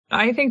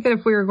I think that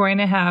if we were going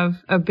to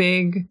have a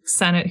big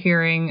Senate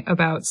hearing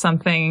about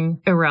something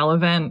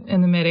irrelevant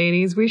in the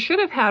mid-'80s, we should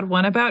have had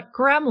one about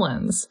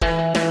gremlins.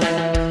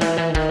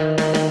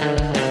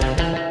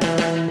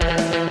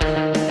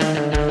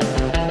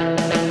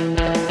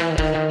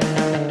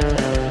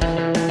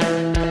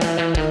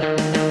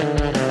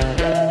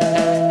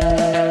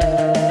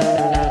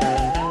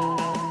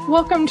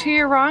 Welcome to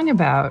You're Wrong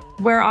About,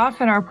 where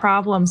often our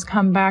problems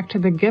come back to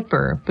the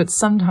Gipper, but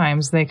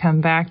sometimes they come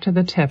back to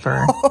the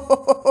Tipper.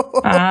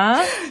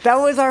 That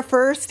was our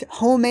first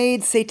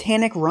homemade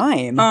satanic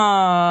rhyme.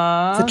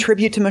 Aww. It's a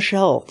tribute to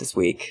Michelle this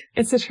week.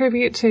 It's a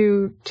tribute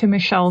to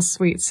Michelle's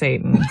sweet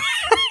Satan.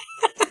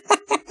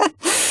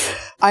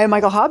 I am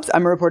Michael Hobbs.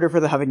 I'm a reporter for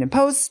the Huffington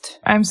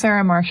Post. I'm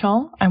Sarah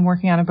Marshall. I'm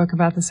working on a book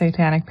about the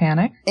Satanic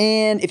Panic.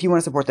 And if you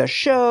want to support the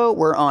show,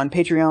 we're on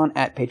Patreon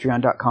at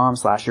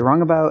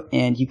patreon.com/you'rewrongabout.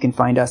 And you can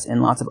find us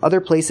in lots of other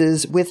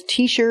places with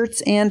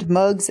t-shirts and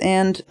mugs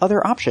and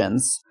other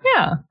options.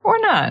 Yeah, or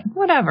not.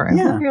 Whatever.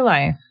 Yeah. Live your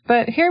life.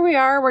 But here we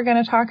are. We're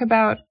going to talk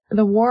about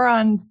the war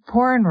on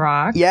porn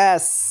rock.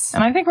 Yes.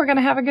 And I think we're going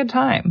to have a good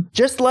time.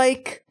 Just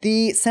like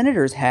the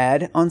senators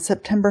had on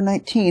September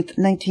 19th,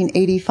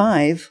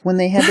 1985, when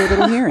they had their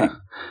little hearing.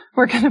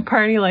 We're going to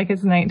party like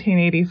it's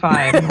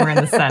 1985 and we're in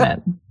the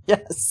Senate.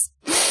 Yes.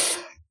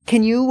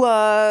 Can you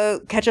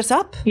catch us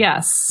up?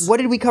 Yes. What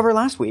did we cover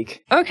last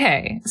week?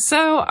 Okay,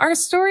 so our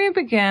story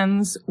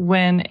begins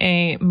when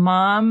a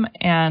mom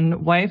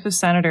and wife of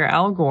Senator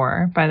Al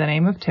Gore, by the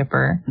name of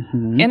Tipper,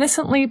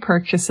 innocently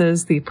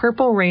purchases the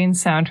Purple Rain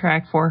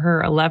soundtrack for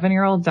her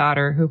 11-year-old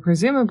daughter, who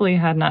presumably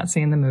had not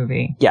seen the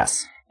movie.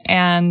 Yes.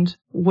 And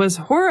was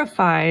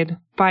horrified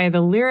by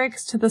the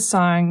lyrics to the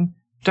song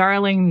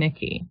Darling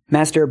Nikki.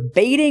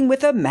 Masturbating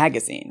with a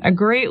magazine. A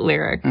great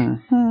lyric.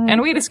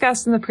 And we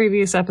discussed in the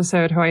previous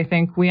episode how I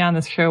think we on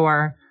this show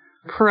are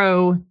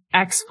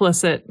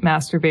pro-explicit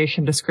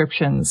masturbation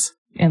descriptions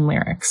in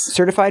lyrics.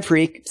 Certified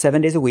freak,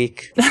 7 days a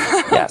week.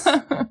 Yes.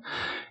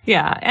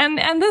 Yeah.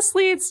 And this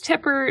leads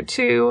Tipper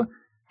to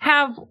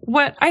have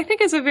what I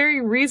think is a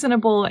very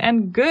reasonable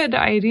and good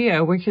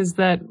idea, which is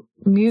that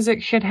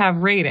music should have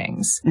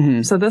ratings.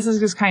 So this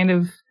is just kind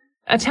of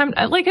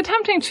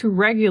attempting to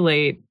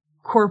regulate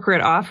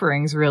corporate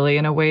offerings, really,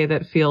 in a way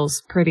that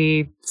feels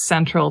pretty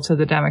central to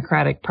the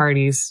Democratic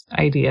Party's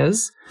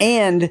ideas.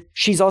 And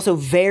she's also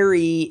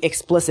very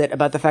explicit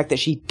about the fact that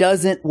she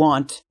doesn't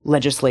want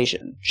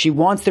legislation. She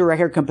wants the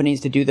record companies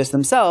to do this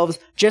themselves,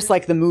 just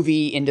like the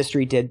movie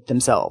industry did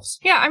themselves.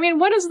 Yeah, I mean,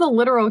 what is the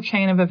literal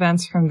chain of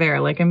events from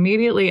there? Like,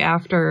 immediately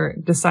after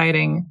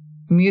deciding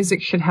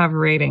music should have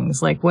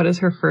ratings, like, what is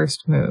her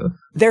first move?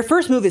 Their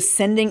first move is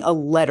sending a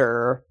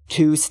letter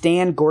to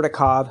Stan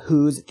Gordakov,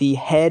 who's the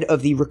head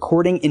of the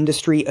Recording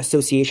Industry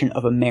Association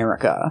of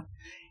America.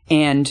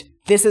 And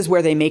this is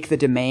where they make the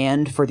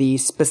demand for the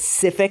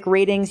specific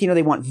ratings. You know,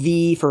 they want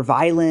V for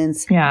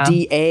violence,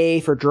 DA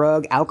for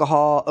drug,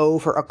 alcohol, O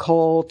for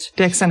occult.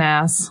 Dicks and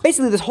ass.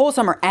 Basically, this whole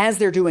summer, as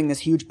they're doing this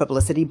huge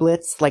publicity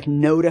blitz, like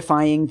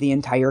notifying the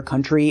entire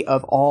country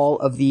of all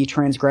of the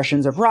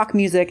transgressions of rock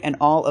music and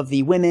all of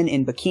the women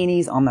in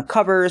bikinis on the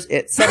covers,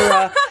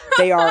 etc.,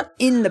 they are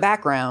in the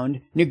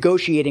background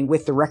negotiating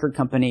with the record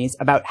companies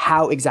about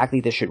how exactly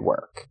this should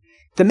work.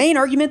 The main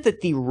argument that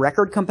the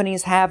record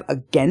companies have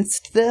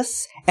against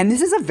this, and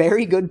this is a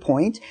very good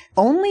point,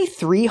 only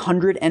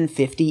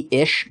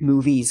 350-ish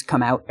movies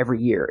come out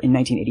every year in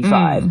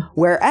 1985,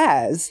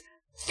 whereas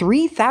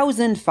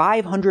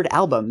 3,500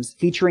 albums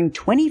featuring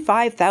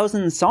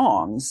 25,000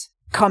 songs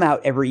come out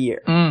every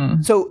year.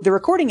 So the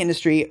recording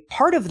industry,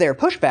 part of their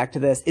pushback to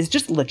this is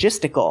just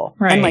logistical.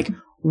 Right. And like,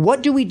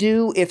 what do we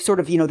do if sort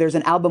of, you know, there's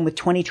an album with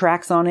 20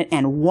 tracks on it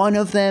and one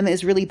of them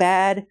is really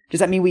bad? Does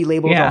that mean we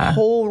label the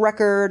whole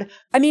record?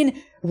 I mean,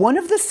 one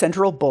of the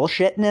central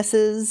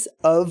bullshitnesses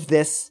of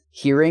this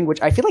hearing,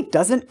 which I feel like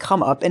doesn't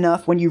come up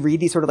enough when you read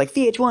these sort of like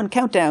VH1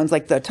 countdowns,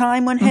 like the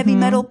time when heavy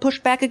metal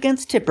pushed back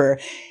against Tipper,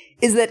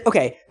 is that,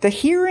 okay, the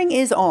hearing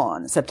is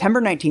on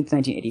September 19th,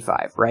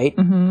 1985, right?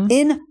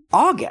 In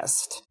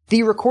August,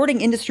 the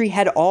recording industry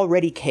had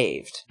already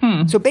caved.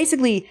 So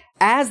basically,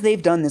 as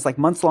they've done this like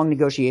months-long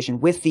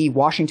negotiation with the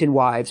Washington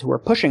wives who are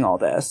pushing all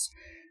this,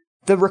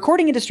 the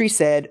recording industry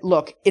said,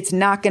 look, it's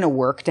not going to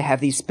work to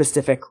have these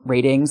specific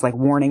ratings, like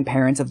warning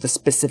parents of the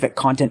specific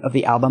content of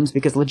the albums,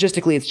 because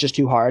logistically it's just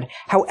too hard.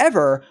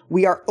 However,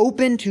 we are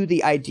open to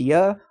the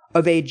idea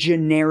of a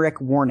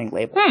generic warning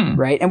label,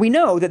 right? And we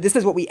know that this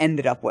is what we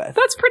ended up with.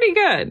 That's pretty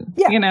good,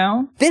 you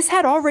know? This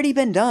had already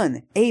been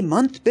done a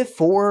month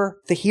before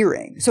the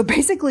hearing. So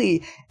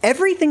basically,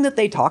 everything that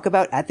they talk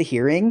about at the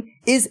hearing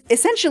is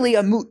essentially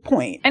a moot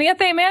point. And yet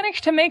they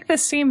managed to make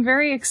this seem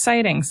very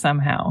exciting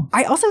somehow.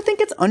 I also think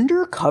it's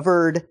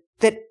undercovered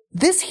that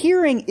this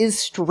hearing is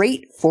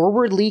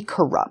straightforwardly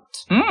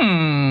corrupt.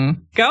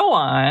 Go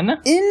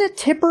on. In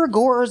Tipper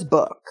Gore's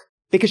book,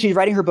 because she's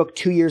writing her book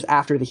 2 years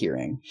after the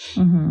hearing.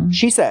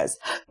 She says,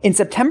 in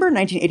September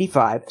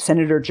 1985,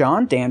 Senator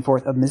John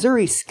Danforth of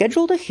Missouri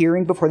scheduled a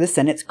hearing before the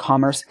Senate's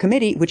Commerce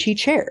Committee, which he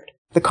chaired.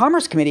 The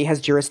Commerce Committee has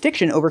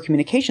jurisdiction over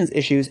communications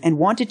issues and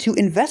wanted to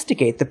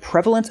investigate the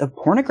prevalence of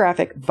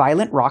pornographic,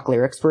 violent rock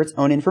lyrics for its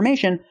own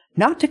information,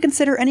 not to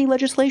consider any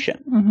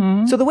legislation.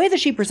 Mm-hmm. So the way that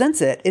she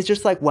presents it is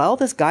just like, well,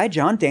 this guy,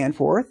 John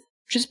Danforth,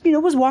 just,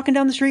 was walking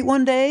down the street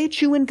one day,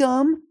 chewing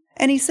gum,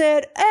 and he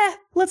said,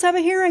 let's have a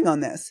hearing on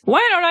this.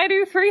 Why don't I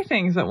do 3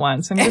 things at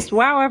once and just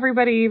wow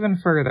everybody even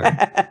further?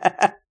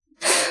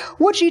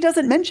 What she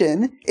doesn't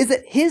mention is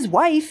that his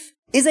wife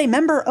is a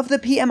member of the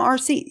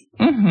PMRC.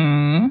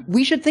 Mm-hmm.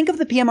 We should think of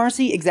the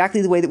PMRC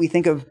exactly the way that we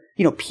think of,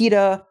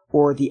 PETA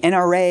or the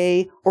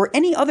NRA or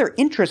any other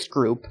interest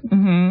group.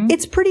 Mm-hmm.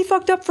 It's pretty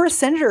fucked up for a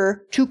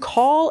senator to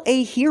call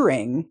a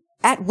hearing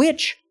at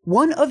which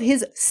one of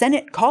his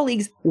Senate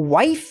colleagues'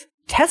 wife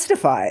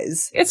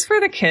testifies. It's for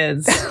the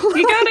kids.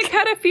 You gotta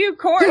cut a few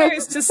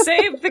corners to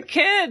save the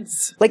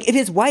kids. Like, if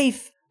his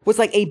wife was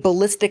like a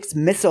ballistics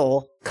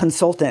missile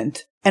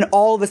consultant, and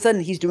all of a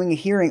sudden he's doing a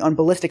hearing on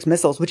ballistics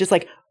missiles, which is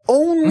like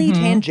only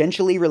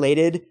tangentially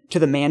related to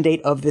the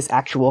mandate of this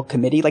actual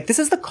committee. Like, this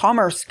is the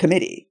Commerce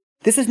Committee.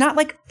 This is not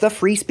like the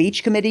Free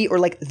Speech Committee or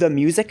like the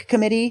Music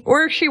Committee.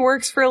 Or she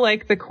works for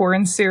like the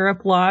corn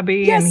syrup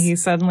lobby, yes. And he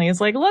suddenly is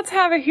like, let's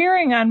have a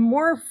hearing on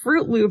more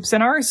Fruit Loops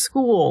in our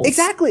schools.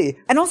 Exactly.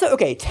 And also,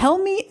 okay, tell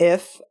me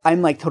if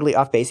I'm like totally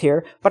off base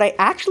here, but I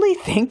actually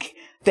think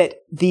that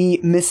the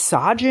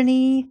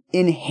misogyny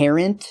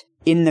inherent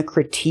in the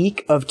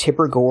critique of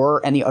Tipper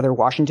Gore and the other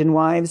Washington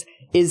wives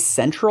is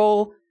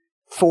central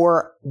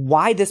for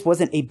why this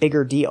wasn't a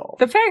bigger deal.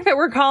 The fact that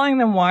we're calling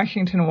them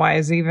Washington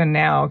wives even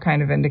now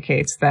kind of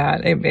indicates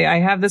that. I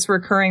have this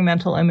recurring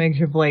mental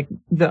image of like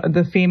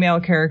the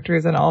female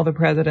characters and all the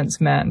president's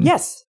men.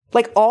 Yes.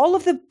 Like, all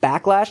of the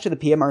backlash to the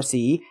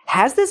PMRC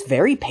has this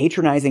very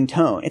patronizing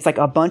tone. It's like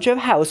a bunch of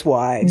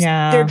housewives.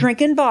 Yeah. They're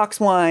drinking box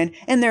wine,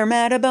 and they're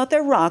mad about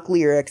their rock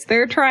lyrics.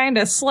 They're trying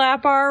to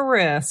slap our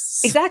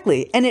wrists.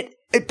 Exactly. And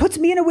it puts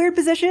me in a weird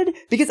position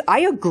because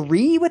I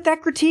agree with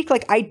that critique.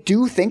 Like, I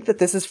do think that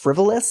this is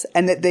frivolous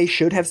and that they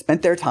should have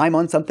spent their time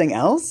on something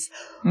else.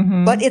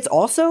 Mm-hmm. But it's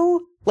also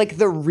like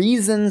the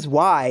reasons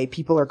why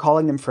people are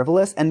calling them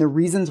frivolous and the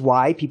reasons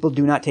why people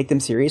do not take them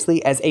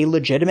seriously as a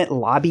legitimate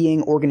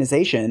lobbying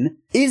organization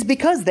is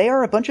because they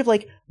are a bunch of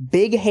like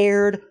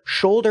big-haired,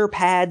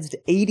 shoulder-pads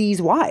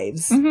 80s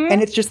wives. Mm-hmm.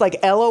 And it's just like,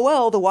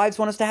 LOL, the wives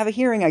want us to have a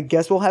hearing. I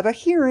guess we'll have a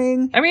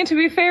hearing. I mean, to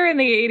be fair, in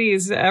the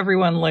 80s,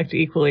 everyone looked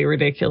equally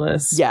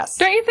ridiculous. Yes.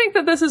 Don't you think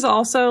that this is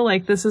also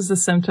like, this is a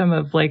symptom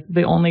of like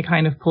the only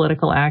kind of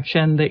political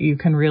action that you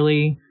can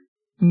really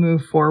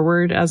move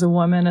forward as a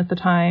woman at the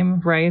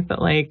time, right?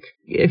 That like,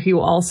 if you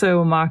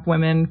also mock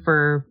women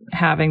for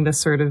having this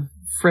sort of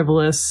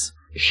frivolous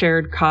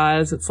shared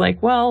cause, it's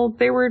like, well,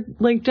 they were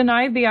like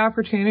denied the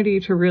opportunity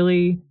to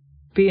really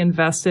be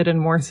invested in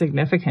more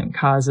significant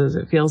causes.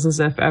 It feels as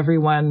if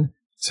everyone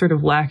sort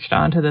of latched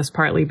onto this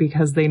partly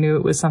because they knew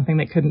it was something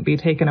that couldn't be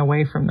taken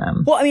away from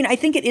them. Well, I mean, I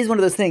think it is one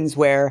of those things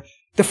where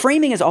the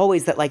framing is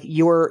always that like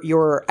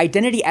your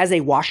identity as a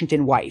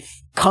Washington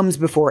wife comes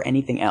before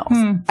anything else.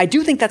 I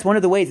do think that's one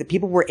of the ways that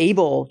people were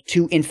able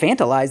to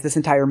infantilize this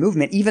entire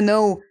movement, even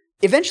though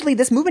eventually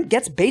this movement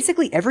gets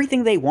basically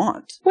everything they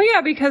want. Well,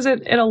 yeah, because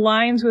it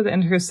aligns with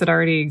interests that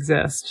already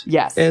exist.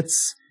 Yes.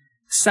 It's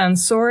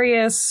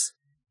censorious.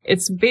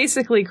 It's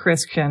basically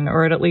Christian,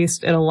 or at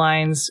least it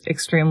aligns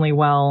extremely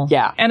well.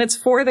 Yeah. And it's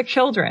for the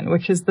children,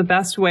 which is the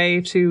best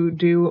way to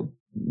do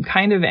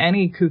kind of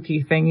any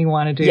kooky thing you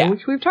want to do,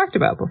 which we've talked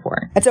about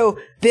before. And so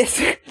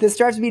this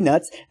drives me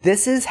nuts.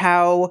 This is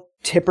how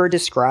Tipper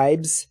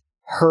describes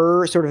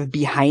her sort of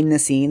behind the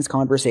scenes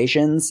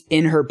conversations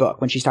in her book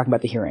when she's talking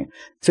about the hearing.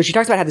 So she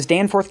talks about how this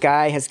Danforth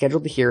guy has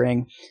scheduled the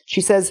hearing. She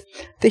says,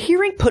 "The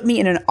hearing put me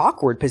in an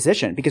awkward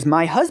position because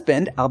my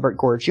husband, Albert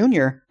Gore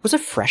Jr., was a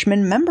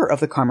freshman member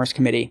of the Commerce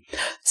Committee.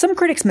 Some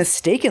critics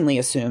mistakenly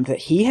assumed that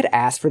he had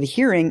asked for the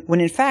hearing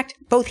when in fact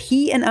both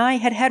he and I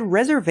had had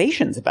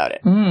reservations about it.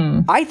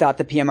 I thought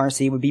the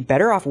PMRC would be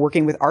better off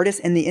working with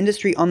artists in the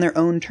industry on their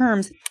own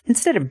terms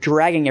instead of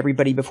dragging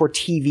everybody before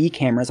TV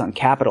cameras on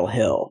Capitol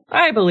Hill."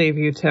 I believe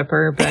you,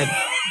 Tipper, but,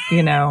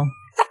 you know,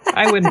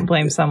 I wouldn't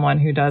blame someone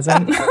who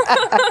doesn't.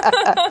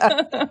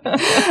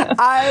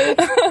 I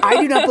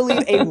do not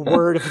believe a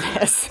word of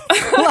this.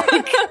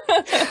 Like,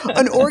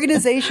 an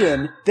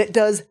organization that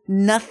does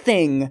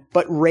nothing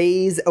but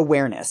raise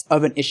awareness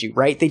of an issue,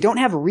 right? They don't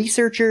have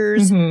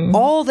researchers.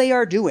 All they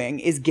are doing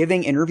is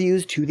giving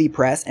interviews to the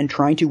press and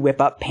trying to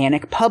whip up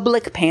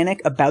public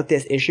panic about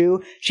this issue.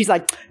 She's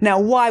like, now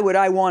why would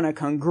I want a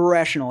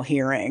congressional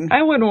hearing?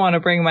 I wouldn't want to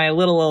bring my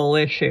little old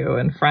issue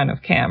in front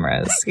of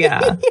cameras.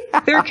 Yeah.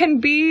 There can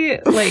be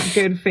like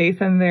good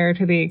faith in there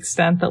to the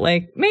extent that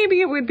like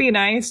maybe it would be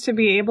nice to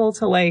be able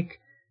to like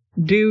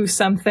do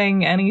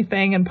something,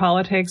 anything in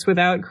politics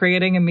without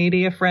creating a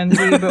media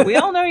frenzy, but we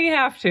all know you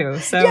have to.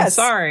 So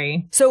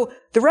sorry. So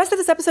the rest of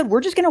this episode, we're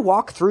just going to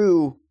walk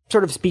through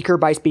sort of speaker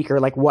by speaker,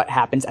 like what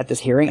happens at this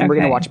hearing, and we're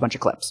going to watch a bunch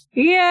of clips.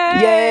 Yay!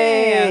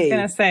 Yay! I was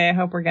going to say, I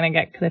hope we're going to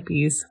get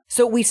clippies.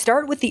 So we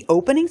start with the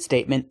opening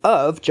statement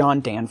of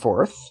John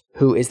Danforth,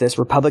 who is this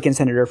Republican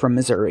senator from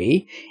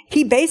Missouri.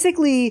 He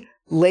basically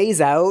lays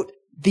out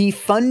the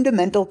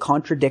fundamental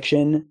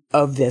contradiction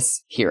of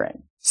this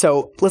hearing.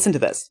 So listen to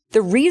this.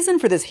 The reason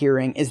for this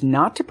hearing is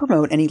not to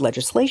promote any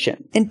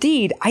legislation.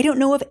 Indeed, I don't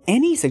know of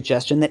any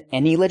suggestion that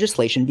any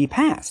legislation be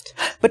passed,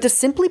 but to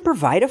simply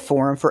provide a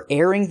forum for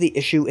airing the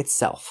issue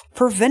itself,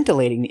 for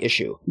ventilating the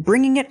issue,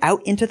 bringing it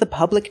out into the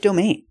public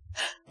domain.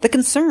 The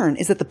concern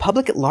is that the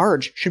public at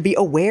large should be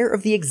aware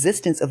of the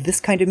existence of this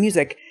kind of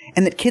music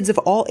and that kids of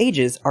all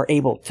ages are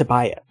able to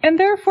buy it. And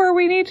therefore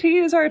we need to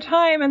use our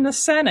time in the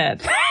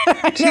Senate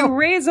to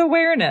raise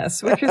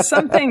awareness, which is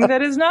something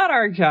that is not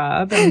our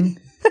job and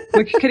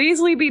which could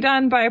easily be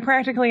done by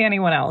practically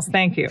anyone else.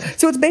 Thank you.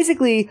 So it's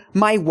basically,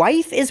 my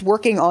wife is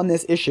working on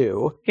this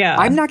issue. Yeah.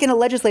 I'm not going to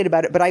legislate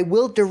about it, but I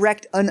will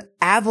direct an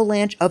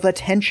avalanche of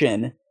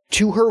attention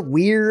to her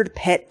weird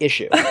pet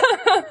issue.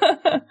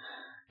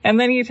 And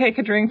then you take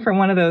a drink from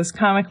one of those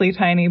comically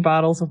tiny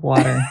bottles of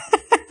water.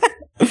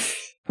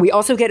 We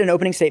also get an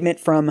opening statement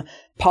from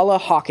Paula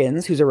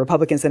Hawkins, who's a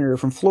Republican senator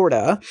from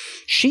Florida.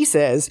 She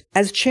says,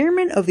 as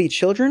chairman of the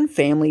Children,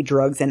 Family,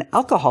 Drugs, and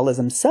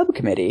Alcoholism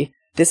Subcommittee,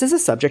 this is a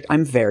subject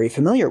I'm very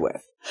familiar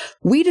with.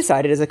 We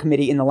decided as a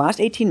committee in the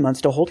last 18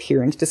 months to hold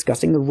hearings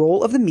discussing the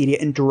role of the media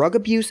in drug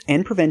abuse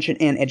and prevention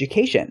and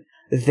education.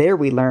 There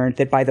we learned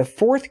that by the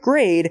 4th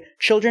grade,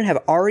 children have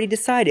already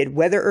decided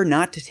whether or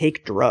not to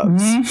take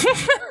drugs.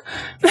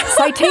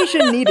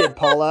 Citation needed,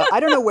 Paula. I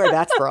don't know where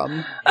that's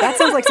from. That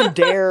sounds like some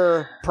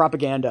DARE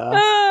propaganda.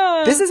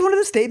 This is one of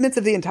the statements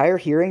of the entire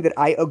hearing that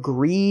I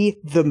agree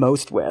the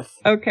most with.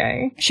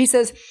 Okay. She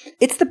says,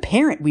 it's the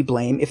parent we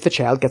blame if the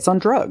child gets on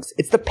drugs.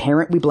 It's the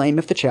parent we blame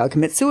if the child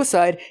commits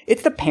suicide.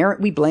 It's the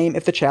parent we blame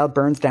if the child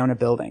burns down a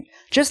building.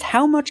 Just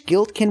how much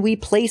guilt can we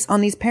place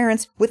on these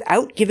parents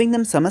without giving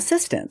them some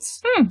assistance?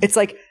 It's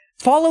like,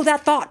 follow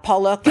that thought,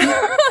 Paula.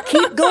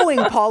 Keep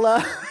going,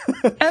 Paula.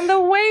 And the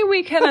way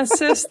we can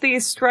assist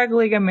these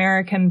struggling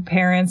American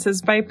parents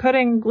is by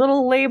putting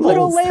little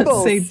labels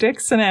that say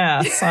Dixon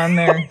ass on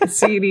their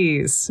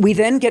CDs. We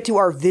then get to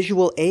our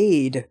visual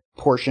aid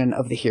portion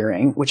of the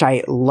hearing, which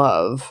I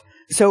love.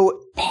 So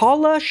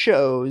Paula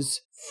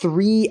shows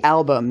 3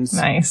 albums.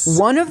 Nice.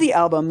 One of the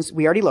albums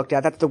we already looked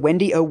at, that's the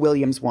Wendy O.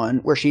 Williams one,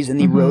 where she's in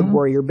the Road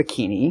Warrior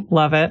bikini.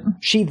 Love it.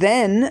 She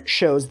then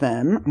shows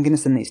them, I'm going to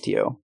send these to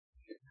you.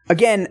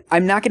 Again,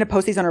 I'm not going to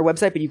post these on our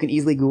website, but you can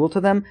easily Google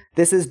to them.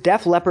 This is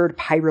Def Leppard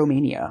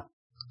Pyromania.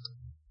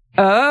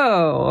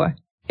 Oh,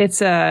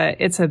 it's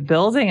a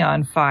building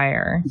on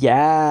fire.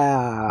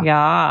 Yeah.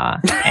 Yeah.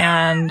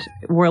 And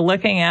we're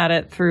looking at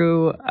it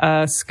through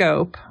a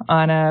scope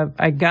on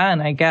a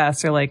gun, I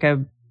guess, or like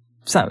a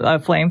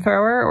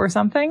flamethrower or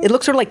something. It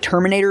looks sort of like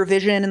Terminator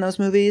vision in those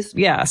movies.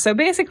 Yeah. So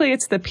basically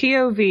it's the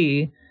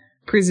POV,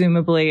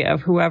 presumably,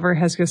 of whoever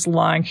has just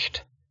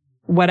launched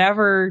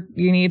whatever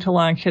you need to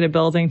launch at a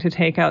building to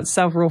take out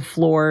several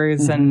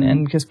floors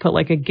and just put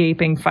like a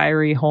gaping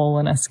fiery hole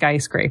in a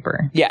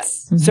skyscraper.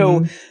 Yes.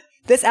 So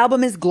this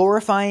album is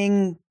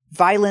glorifying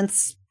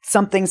violence,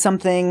 something,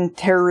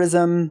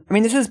 terrorism. I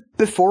mean, this is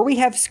before we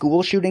have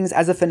school shootings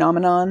as a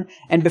phenomenon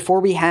and before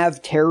we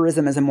have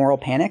terrorism as a moral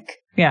panic.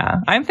 Yeah.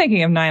 I'm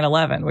thinking of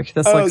 9/11, which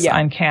this looks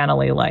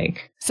uncannily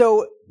like.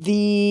 So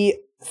the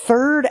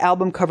 3rd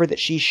album cover that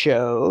she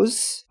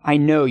shows, I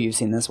know you've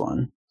seen this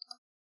one.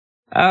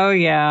 Oh,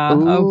 yeah.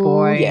 Ooh, oh,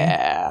 boy.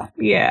 Yeah.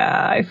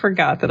 Yeah. I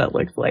forgot that it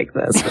looked like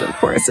this, but of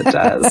course it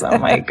does. Oh,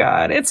 my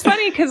God. It's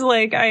funny because,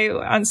 like,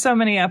 on so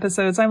many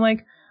episodes, I'm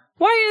like,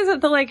 why is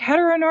it that, like,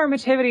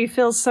 heteronormativity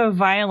feels so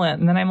violent?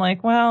 And then I'm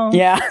like, well.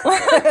 Yeah.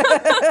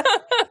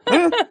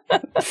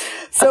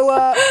 So,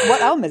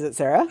 what album is it,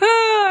 Sarah?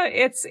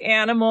 It's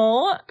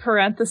Animal,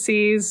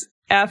 parentheses,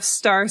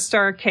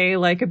 F***K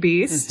like a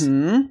beast.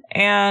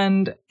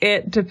 And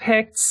it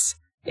depicts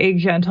a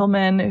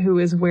gentleman who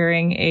is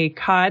wearing a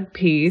cod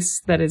piece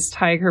that is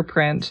tiger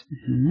print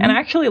and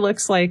actually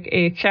looks like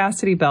a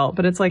chastity belt,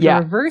 but it's like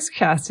a reverse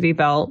chastity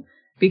belt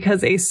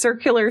because a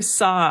circular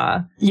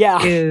saw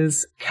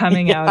is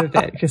coming out of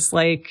it. Just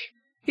like,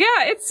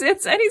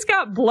 it's, and he's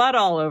got blood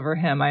all over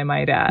him, I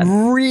might add.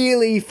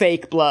 Really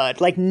fake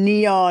blood, like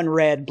neon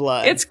red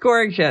blood. It's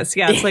gorgeous.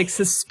 Yeah, it's like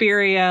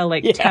Suspiria,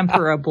 like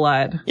tempera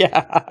blood.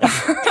 Yeah.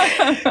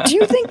 Do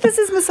you think this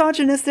is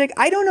misogynistic?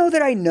 I don't know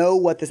that I know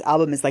what this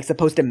album is like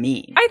supposed to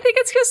mean. I think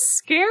it's just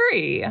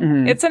scary.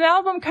 It's an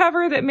album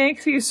cover that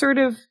makes you sort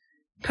of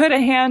put a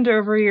hand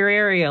over your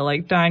area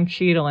like Don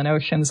Cheadle in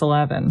Ocean's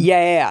 11.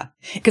 Yeah.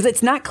 Because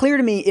it's not clear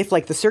to me if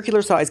like the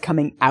circular saw is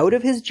coming out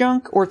of his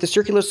junk or if the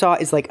circular saw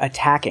is like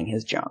attacking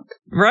his junk.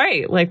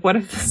 Right. Like what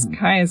if this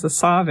guy is a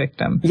saw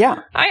victim?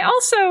 Yeah. I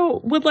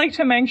also would like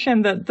to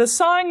mention that the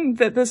song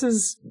that this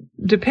is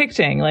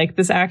depicting, like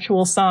this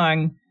actual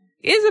song,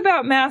 is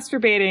about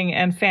masturbating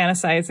and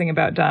fantasizing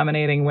about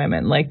dominating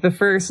women. Like the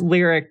first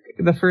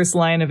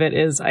line of it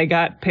is, I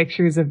got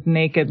pictures of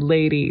naked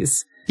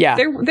ladies. Yeah.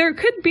 There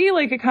could be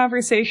like a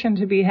conversation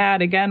to be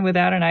had, again,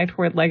 without an eye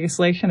toward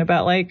legislation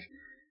about like,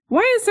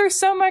 why is there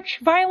so much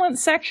violent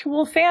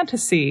sexual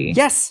fantasy?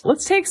 Yes.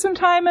 Let's take some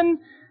time and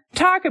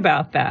talk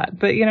about that.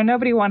 But, you know,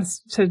 nobody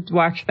wants to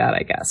watch that,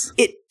 I guess.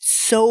 It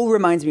so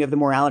reminds me of the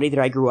morality that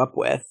I grew up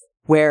with.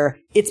 where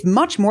it's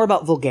much more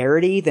about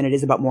vulgarity than it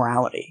is about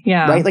morality.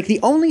 Yeah. Right? Like, the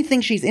only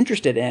thing she's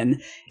interested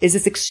in is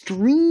this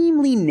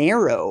extremely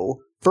narrow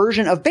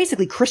version of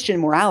basically Christian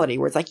morality,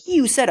 where it's like,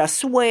 you said a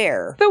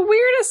swear. The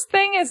weirdest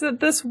thing is that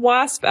this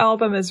Wasp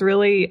album is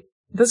really,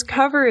 this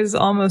cover is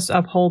almost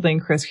upholding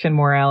Christian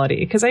morality,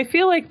 because I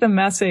feel like the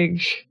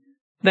message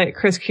that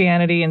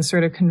Christianity and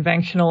sort of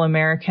conventional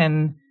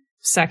American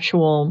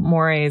sexual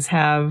mores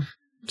have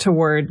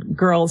toward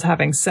girls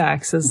having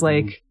sex is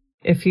like,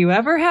 if you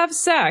ever have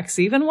sex,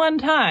 even one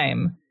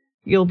time,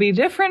 you'll be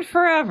different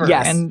forever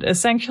and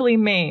essentially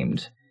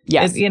maimed.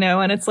 Yes.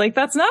 And it's like,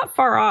 that's not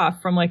far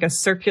off from like a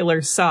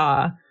circular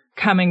saw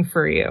coming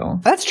for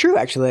you. That's true,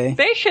 actually.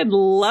 They should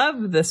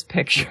love this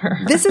picture.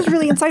 This is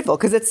really insightful,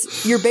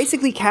 because you're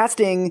basically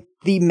casting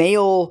the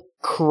male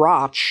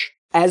crotch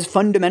as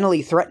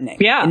fundamentally threatening.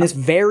 Yeah. In this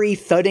very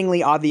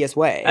thuddingly obvious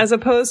way. As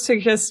opposed to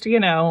just,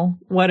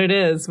 what it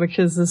is, which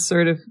is this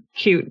sort of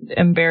cute,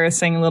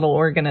 embarrassing little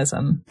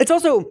organism. It's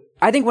also,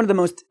 I think, one of the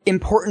most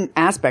important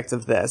aspects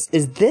of this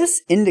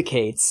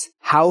indicates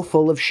how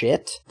full of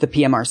shit the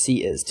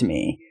PMRC is to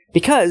me.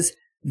 Because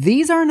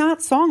these are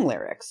not song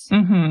lyrics.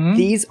 Mm-hmm.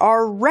 These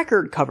are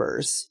record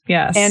covers.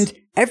 Yes. And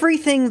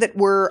everything that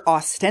we're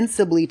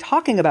ostensibly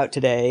talking about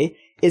today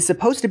is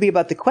supposed to be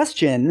about the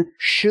question,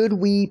 should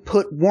we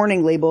put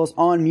warning labels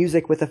on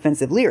music with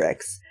offensive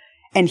lyrics?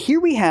 And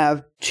here we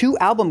have 2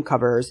 album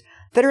covers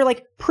that are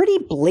like pretty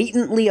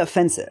blatantly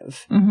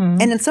offensive. Mm-hmm.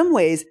 And in some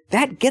ways,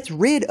 that gets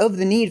rid of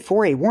the need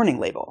for a warning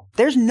label.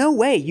 There's no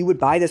way you would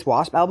buy this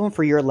Wasp album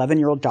for your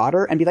 11-year-old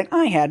daughter and be like,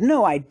 I had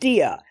no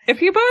idea.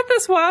 If you bought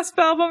this Wasp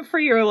album for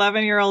your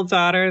 11-year-old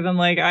daughter, then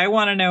like, I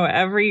want to know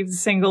every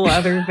single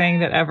other thing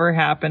that ever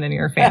happened in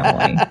your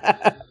family.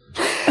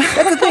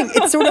 That's the thing.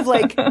 It's sort of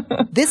like,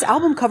 this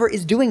album cover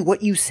is doing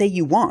what you say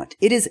you want.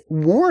 It is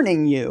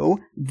warning you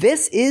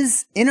this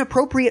is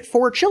inappropriate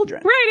for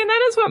children. Right, and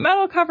that is what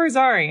metal covers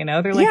are,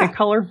 They're like a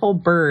colorful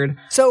bird.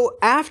 So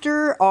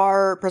after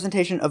our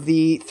presentation of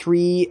the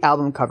 3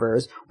 album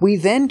covers, we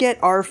then get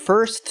our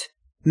first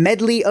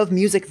medley of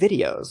music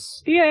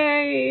videos.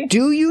 Yay!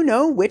 Do you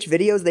know which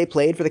videos they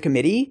played for the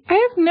committee? I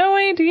have no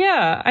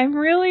idea.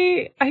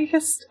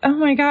 Oh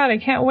my god, I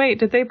can't wait.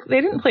 They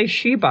didn't play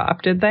She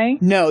Bop, did they?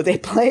 No, they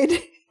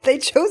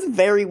chose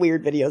very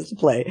weird videos to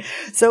play.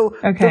 So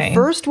the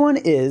first one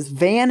is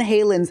Van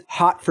Halen's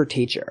Hot for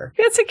Teacher.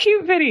 It's a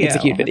cute video. It's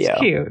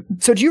cute.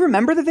 So do you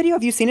remember the video?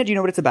 Have you seen it? Do you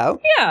know what it's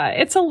about? Yeah,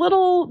 it's a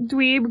little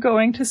dweeb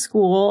going to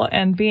school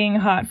and being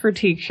hot for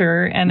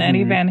teacher, and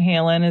Eddie Van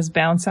Halen is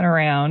bouncing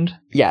around.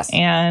 Yes.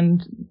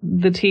 And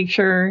the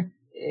teacher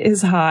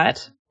is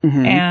hot.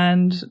 Mm-hmm.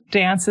 And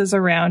dances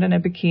around in a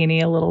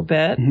bikini a little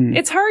bit. Mm-hmm.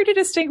 It's hard to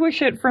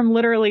distinguish it from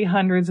literally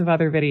hundreds of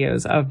other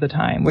videos of the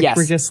time, which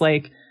were just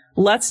like,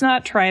 let's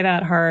not try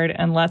that hard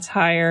and let's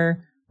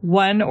hire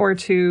 1 or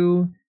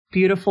 2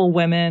 beautiful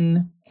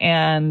women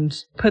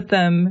and put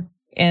them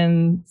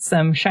in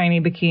some shiny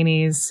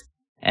bikinis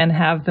and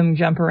have them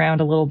jump around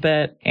a little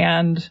bit.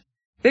 And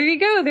there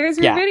you go. There's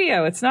your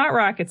video. It's not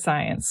rocket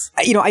science.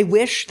 I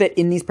wish that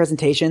in these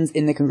presentations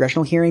in the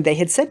congressional hearing, they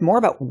had said more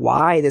about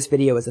why this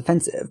video is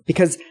offensive,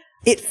 because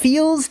it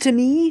feels to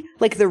me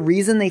like the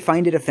reason they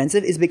find it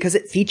offensive is because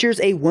it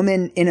features a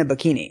woman in a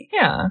bikini.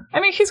 Yeah. I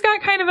mean, she's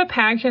got kind of a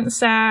pageant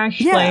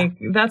sash. Yeah.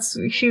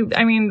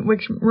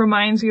 Which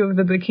reminds you of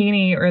the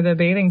bikini or the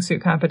bathing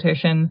suit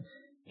competition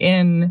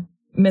in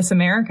Miss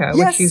America,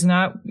 which she's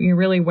not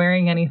really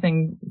wearing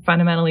anything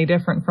fundamentally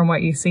different from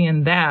what you see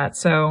in that.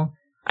 So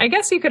I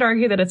guess you could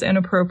argue that it's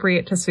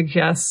inappropriate to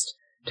suggest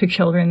to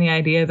children the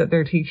idea that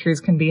their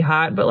teachers can be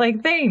hot, but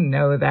like, they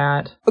know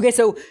that. Okay,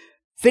 so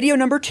video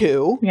number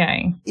 2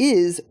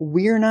 is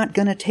We're Not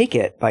Gonna Take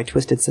It by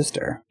Twisted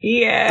Sister.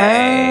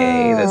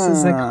 Yay! This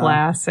is a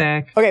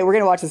classic. Okay, we're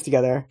gonna watch this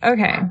together.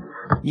 Okay.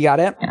 You got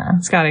it? Yeah,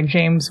 it's got a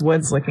James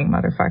Woods looking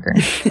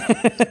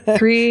motherfucker.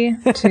 3,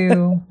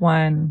 2,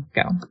 1,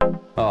 go.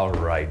 All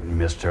right,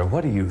 mister, what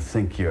do you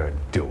think you're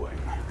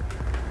doing?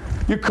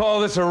 You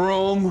call this a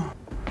room?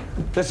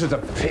 This is a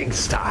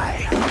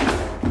pigsty.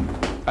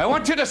 I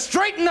want you to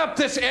straighten up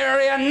this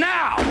area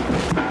now.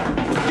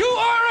 You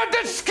are a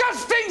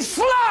disgusting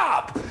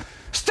slob.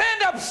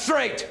 Stand up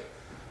straight.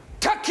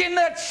 Tuck in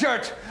that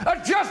shirt.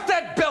 Adjust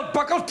that belt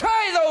buckle.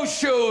 Tie those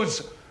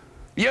shoes.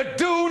 You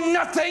do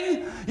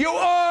nothing. You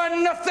are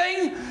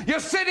nothing. You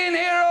sit in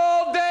here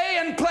all day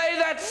and play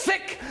that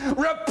sick,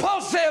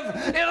 repulsive,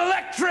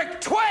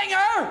 electric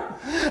twanger.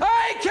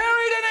 I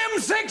carried an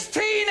M16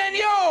 and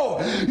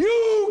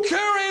you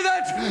carry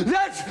that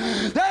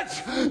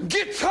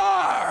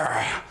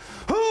guitar.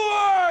 Who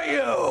are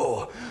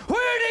you?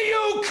 Where do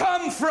you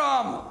come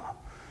from?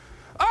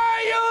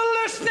 Are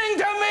you listening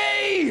to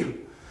me?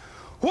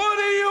 What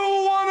do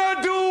you want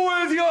to do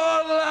with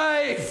your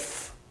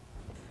life?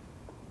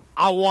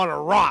 I want to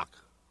rock.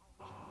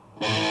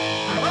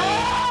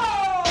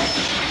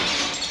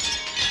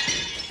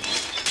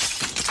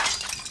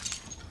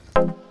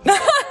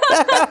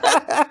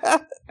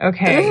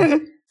 Okay,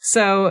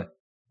 so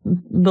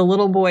the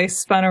little boy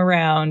spun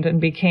around and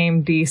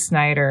became Dee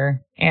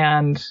Snider,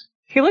 and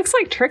He looks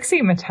like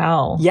Trixie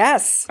Mattel.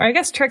 Yes. Or I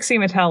guess Trixie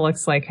Mattel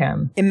looks like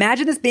him.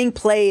 Imagine this being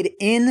played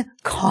in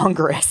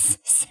Congress,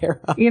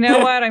 Sarah. You know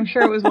what? I'm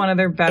sure it was one of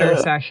their better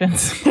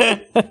sessions.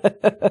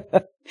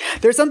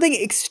 There's something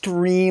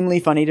extremely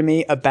funny to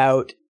me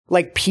about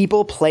like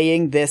people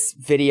playing this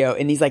video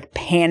in these like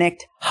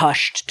panicked,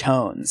 hushed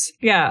tones.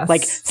 Yeah.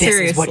 Like, this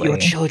seriously. is what your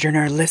children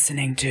are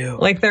listening to.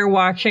 Like they're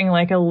watching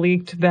like a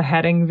leaked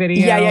beheading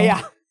video.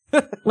 Yeah.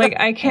 Like,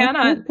 I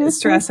cannot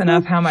stress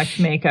enough how much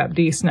makeup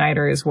Dee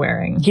Snider is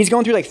wearing. He's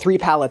going through like 3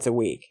 palettes a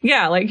week.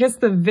 Yeah, like just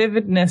the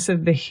vividness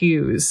of the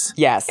hues.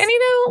 Yes. And you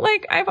know,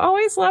 like, I've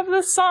always loved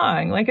this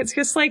song. Like, it's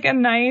just like a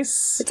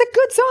nice... It's a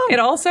good song. It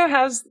also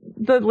has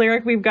the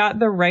lyric, we've got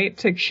the right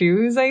to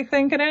choose, I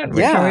think, in it,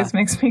 which always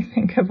makes me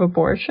think of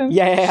abortion.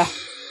 Yeah.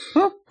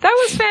 That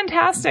was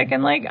fantastic.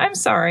 And like, I'm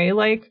sorry,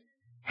 like,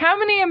 how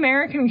many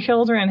American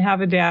children have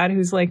a dad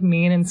who's like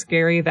mean and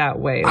scary that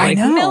way? Like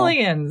I know.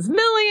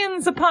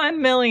 Millions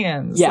upon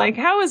millions. Yeah. Like,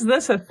 how is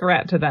this a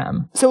threat to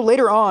them? So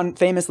later on,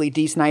 famously,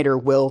 Dee Snider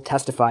will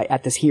testify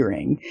at this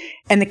hearing.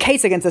 And the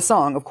case against the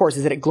song, of course,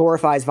 is that it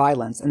glorifies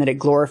violence and that it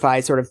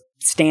glorifies sort of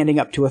standing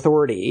up to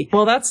authority.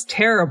 Well, that's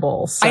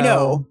terrible. So, I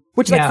know.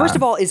 Which, like, first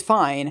of all, is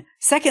fine.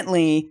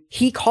 Secondly,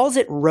 he calls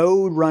it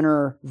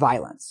roadrunner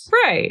violence.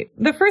 Right.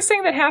 The first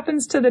thing that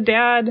happens to the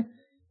dad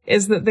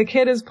is that the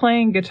kid is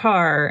playing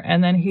guitar,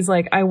 and then he's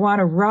like, I want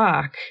to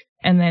rock.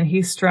 And then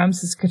he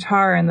strums his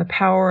guitar, and the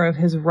power of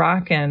his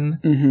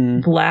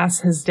rockin'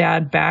 blasts his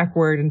dad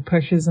backward and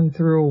pushes him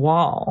through a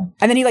wall.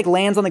 And then he, like,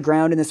 lands on the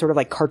ground in this sort of,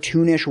 like,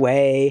 cartoonish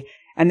way.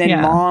 And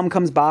then mom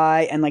comes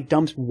by and, like,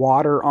 dumps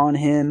water on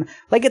him.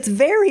 Like, it's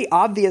very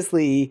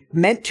obviously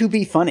meant to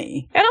be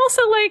funny. And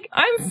also, like,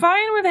 I'm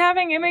fine with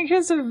having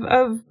images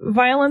of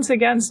violence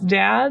against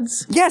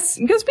dads. Yes.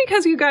 Just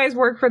because you guys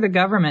work for the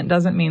government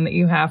doesn't mean that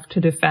you have to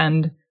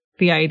defend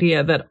the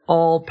idea that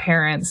all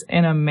parents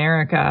in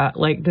America,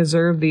 like,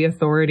 deserve the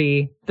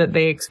authority that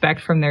they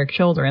expect from their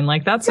children.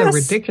 Like, that's a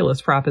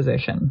ridiculous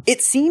proposition.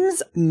 It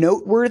seems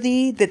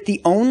noteworthy that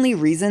the only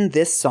reason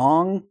this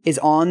song is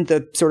on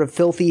the sort of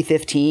filthy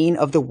 15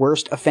 of the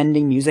worst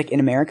offending music in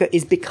America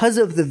is because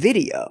of the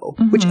video,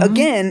 which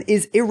again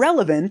is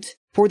irrelevant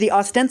for the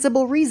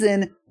ostensible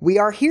reason we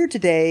are here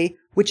today,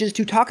 which is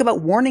to talk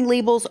about warning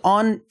labels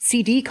on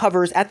CD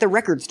covers at the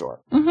record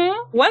store.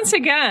 Once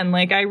again,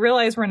 like, I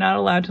realize we're not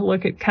allowed to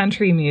look at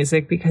country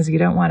music because you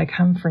don't want to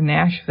come for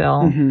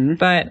Nashville.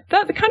 But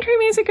the country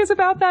music is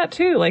about that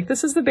too. Like,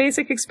 this is the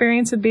basic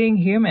experience of being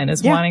human,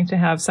 is wanting to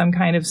have some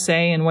kind of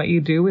say in what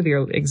you do with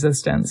your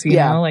existence. You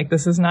know, like,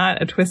 this is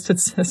not a Twisted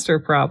Sister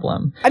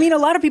problem. I mean, a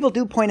lot of people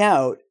do point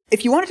out,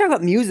 if you want to talk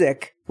about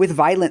music with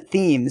violent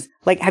themes,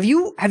 like, have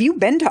you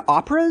been to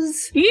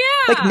operas? Yeah.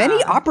 Like,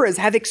 many operas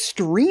have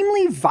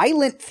extremely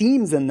violent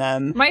themes in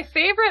them. My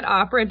favorite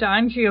opera,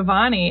 Don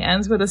Giovanni,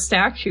 ends with a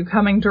statue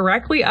coming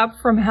directly up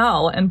from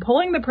hell and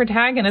pulling the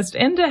protagonist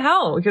into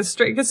hell. Just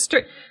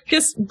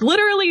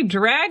literally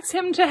drags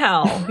him to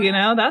hell. You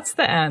know, that's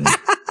the end.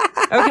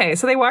 Okay,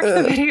 so they watch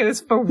the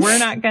videos for We're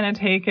Not Gonna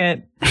Take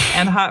It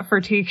and Hot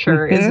for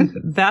Teacher.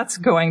 That's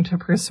going to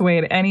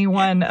persuade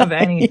anyone of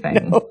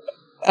anything.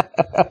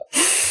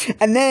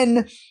 And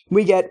then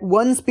we get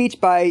one speech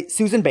by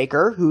Susan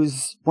Baker,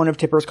 who's one of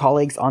Tipper's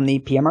colleagues on the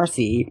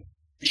PMRC.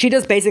 She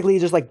does basically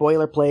just like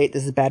boilerplate,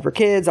 this is bad for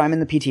kids, I'm in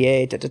the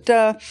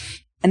PTA,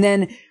 And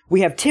then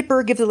we have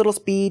Tipper gives a little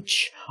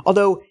speech,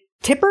 although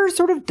Tipper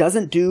sort of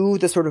doesn't do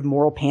the sort of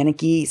moral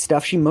panicky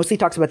stuff. She mostly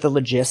talks about the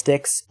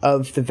logistics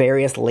of the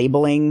various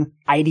labeling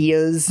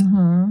ideas.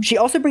 She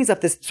also brings up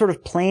this sort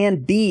of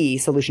plan B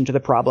solution to the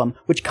problem,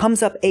 which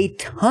comes up a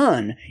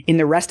ton in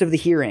the rest of the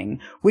hearing,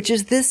 which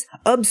is this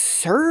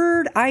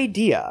absurd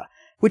idea,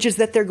 which is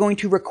that they're going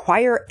to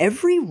require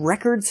every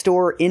record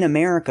store in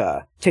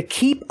America to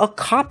keep a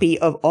copy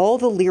of all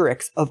the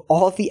lyrics of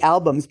all of the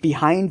albums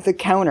behind the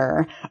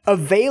counter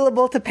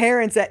available to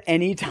parents at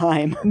any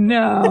time.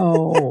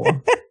 No.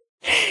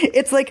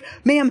 It's like,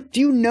 ma'am,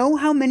 do you know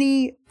how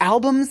many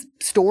albums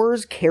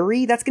stores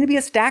carry? That's going to be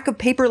a stack of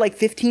paper like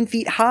 15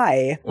 feet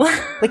high.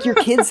 Like, your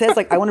kid says,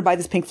 like, I want to buy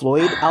this Pink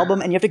Floyd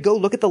album, and you have to go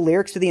look at the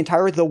lyrics to the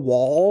entire The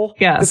Wall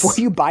before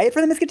you buy it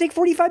for them. It's going to take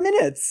 45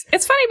 minutes.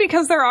 It's funny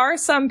because there are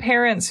some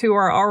parents who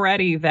are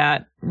already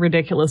that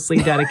ridiculously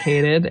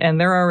dedicated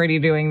and they're already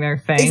doing their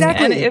thing.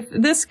 Exactly. And if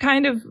this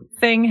kind of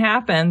thing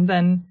happened,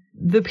 then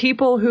the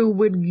people who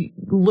would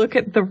look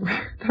at the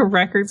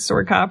record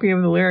store copy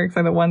of the lyrics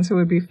are the ones who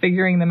would be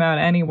figuring them out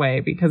anyway,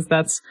 because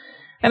that's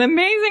an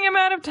amazing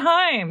amount of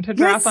time to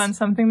drop on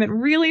something that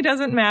really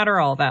doesn't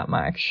matter all that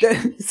much.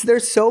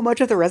 There's so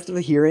much of the rest of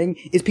the hearing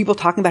is people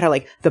talking about how,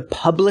 like, the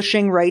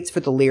publishing rights for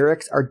the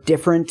lyrics are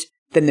different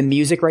than the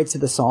music rights to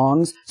the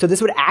songs. So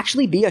this would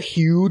actually be a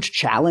huge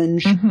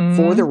challenge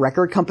for the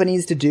record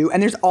companies to do.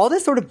 And there's all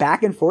this sort of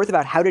back and forth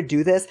about how to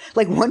do this.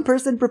 Like, one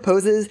person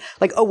proposes,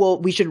 like, oh,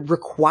 well, we should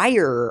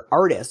require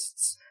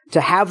artists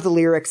to have the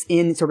lyrics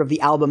in sort of the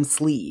album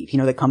sleeve,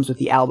 that comes with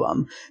the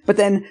album. But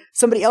then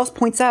somebody else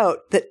points out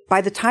that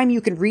by the time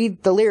you can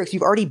read the lyrics,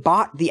 you've already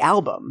bought the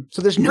album.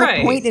 So there's no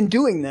point in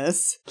doing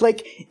this.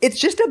 Like, it's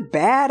just a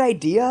bad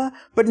idea.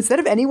 But instead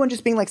of anyone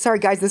just being like, sorry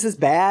guys, this is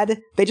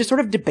bad, they just sort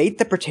of debate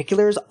the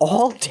particulars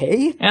all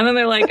day. And then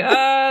they're like,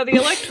 the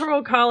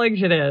Electoral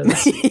College it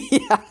is.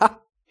 Yeah.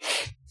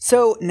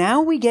 So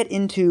now we get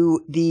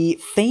into the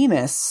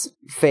famous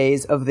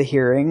phase of the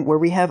hearing where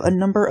we have a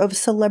number of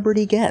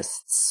celebrity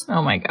guests.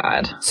 Oh my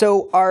God.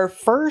 So our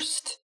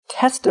first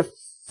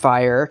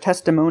testimonier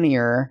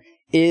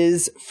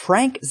is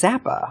Frank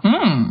Zappa.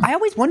 I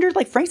always wondered,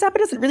 Frank Zappa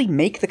doesn't really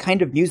make the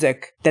kind of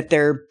music that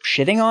they're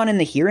shitting on in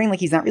the hearing. Like,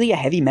 he's not really a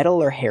heavy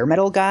metal or hair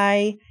metal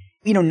guy.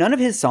 None of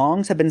his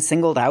songs have been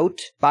singled out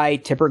by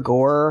Tipper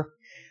Gore.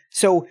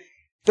 So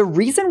the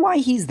reason why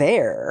he's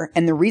there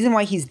and the reason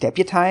why he's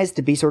deputized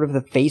to be sort of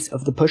the face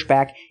of the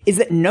pushback is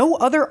that no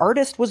other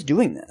artist was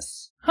doing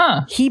this.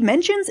 He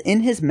mentions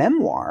in his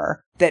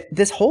memoir that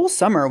this whole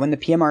summer when the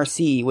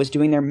PMRC was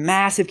doing their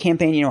massive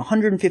campaign,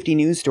 150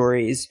 news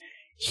stories,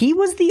 he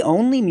was the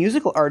only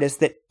musical artist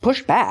that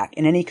pushed back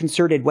in any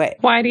concerted way.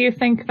 Why do you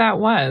think that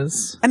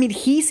was? I mean,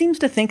 he seems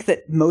to think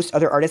that most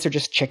other artists are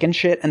just chicken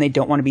shit and they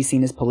don't want to be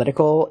seen as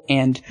political.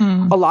 And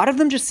a lot of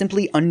them just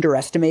simply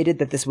underestimated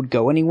that this would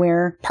go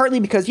anywhere.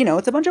 Partly because,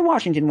 it's a bunch of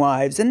Washington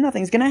wives and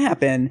nothing's going to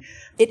happen.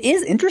 It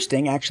is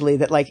interesting, actually,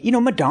 that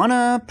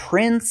Madonna,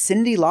 Prince,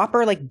 Cyndi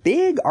Lauper,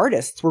 big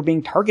artists were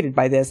being targeted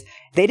by this.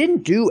 They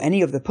didn't do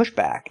any of the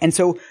pushback. And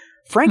so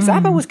Frank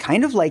Zappa was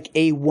kind of like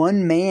a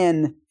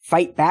one-man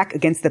fight back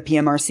against the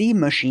PMRC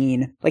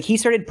machine. He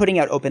started putting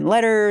out open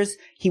letters.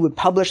 He would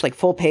publish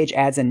full page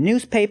ads in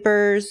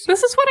newspapers.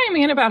 This is what I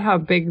mean about how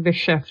big the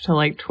shift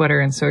to Twitter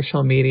and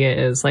social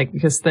media is.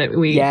 Just that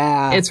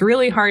it's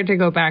really hard to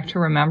go back to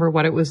remember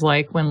what it was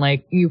like when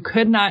you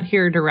could not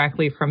hear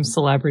directly from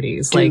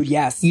celebrities. Dude,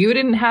 yes. You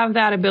didn't have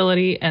that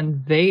ability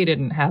and they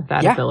didn't have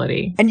that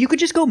ability. And you could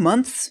just go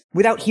months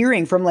without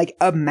hearing from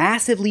a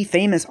massively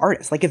famous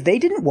artist. If they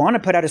didn't want to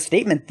put out a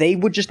statement, they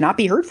would just not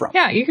be heard from.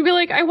 Yeah, you could be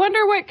I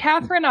wonder what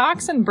Catherine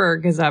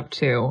Oxenberg is up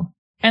to.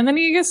 And then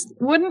you just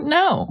wouldn't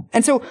know.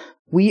 And so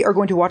we are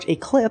going to watch a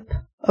clip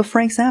of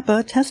Frank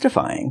Zappa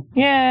testifying.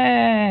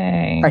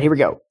 Yay. All right, here we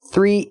go.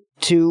 3,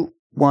 2,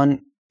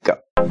 1, go.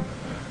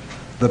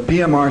 The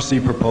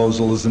PMRC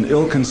proposal is an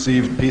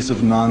ill-conceived piece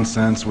of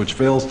nonsense which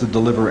fails to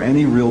deliver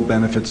any real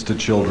benefits to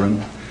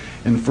children,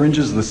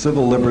 infringes the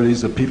civil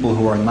liberties of people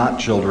who are not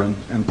children,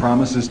 and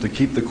promises to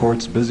keep the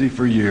courts busy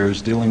for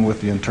years dealing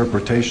with the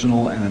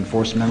interpretational and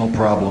enforcemental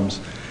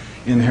problems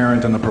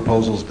inherent in the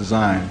proposal's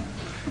design.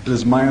 It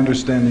is my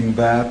understanding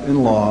that,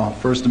 in law,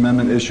 First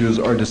Amendment issues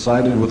are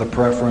decided with a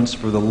preference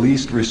for the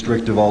least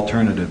restrictive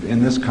alternative.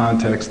 In this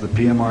context, the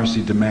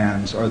PMRC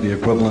demands are the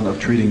equivalent of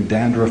treating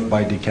dandruff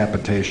by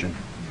decapitation.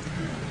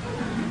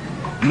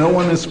 No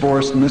one has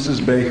forced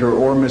Mrs. Baker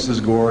or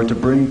Mrs. Gore to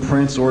bring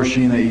Prince or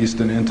Sheena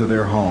Easton into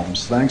their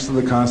homes. Thanks to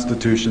the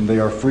Constitution, they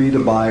are free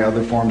to buy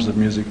other forms of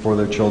music for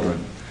their children.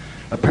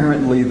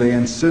 Apparently, they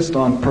insist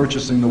on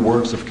purchasing the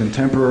works of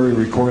contemporary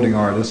recording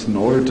artists in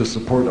order to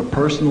support a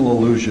personal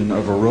illusion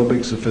of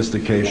aerobic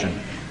sophistication.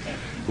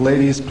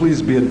 Ladies,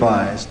 please be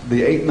advised,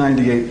 the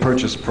 $8.98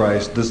 purchase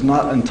price does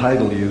not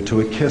entitle you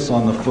to a kiss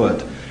on the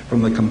foot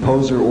from the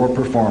composer or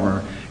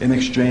performer in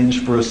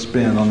exchange for a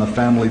spin on the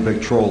family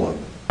Victrola.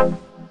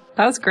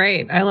 That was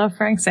great. I love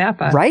Frank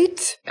Zappa.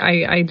 Right?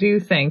 I do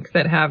think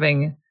that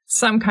having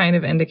some kind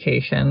of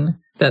indication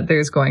that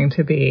there's going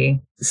to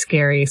be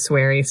scary,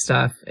 sweary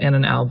stuff in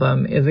an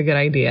album is a good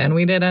idea. And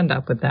we did end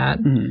up with that.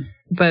 Mm-hmm.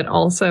 But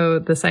also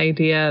this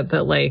idea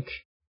that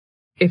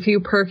if you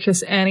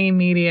purchase any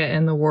media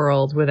in the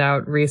world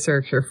without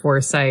research or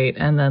foresight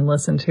and then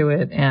listen to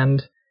it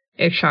and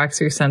it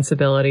shocks your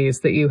sensibilities,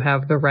 that you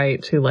have the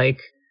right to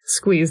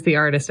squeeze the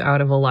artist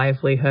out of a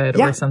livelihood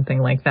or something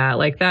like that.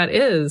 That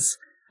is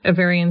a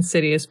very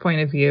insidious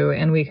point of view,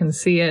 and we can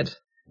see it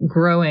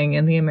growing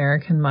in the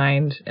American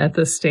mind at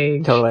this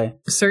stage. Totally.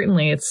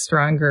 Certainly it's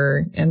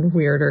stronger and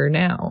weirder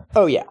now.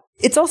 Oh, yeah.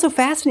 It's also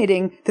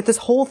fascinating that this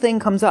whole thing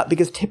comes up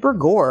because Tipper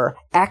Gore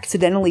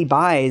accidentally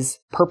buys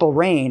Purple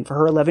Rain for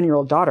her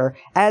 11-year-old daughter.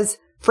 As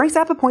Frank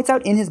Zappa points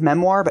out in his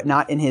memoir, but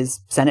not in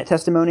his Senate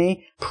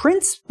testimony,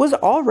 Prince was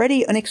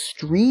already an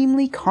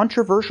extremely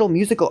controversial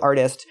musical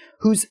artist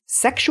whose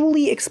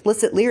sexually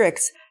explicit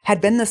lyrics had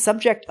been the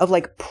subject of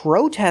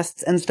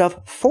protests and stuff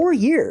for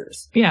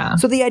years. Yeah.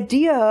 So the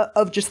idea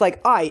of just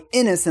I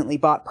innocently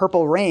bought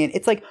Purple Rain,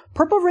 it's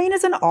Purple Rain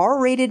is an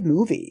R-rated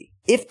movie.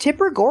 If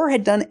Tipper Gore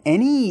had done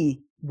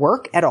any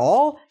work at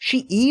all,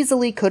 she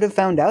easily could have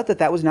found out that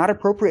that was not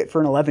appropriate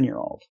for an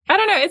 11-year-old. I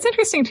don't know. It's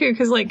interesting too,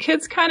 because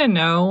kids kind of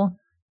know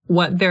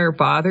what they're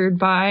bothered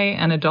by,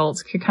 and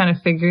adults could kind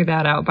of figure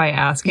that out by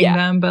asking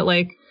them. But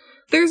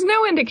there's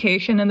no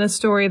indication in this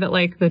story that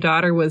the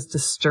daughter was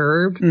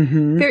disturbed.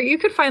 Mm-hmm. You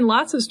could find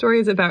lots of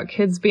stories about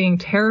kids being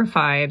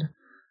terrified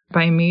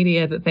by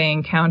media that they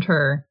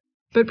encounter,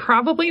 but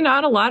probably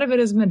not a lot of it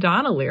is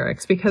Madonna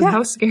lyrics, because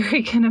how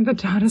scary can a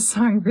Madonna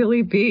song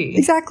really be?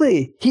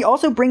 Exactly. He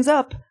also brings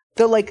up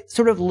the like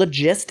sort of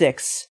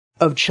logistics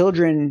of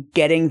children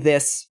getting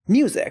this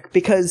music,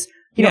 because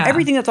you know,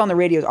 everything that's on the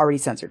radio is already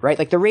censored, right?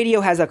 Like the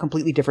radio has a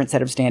completely different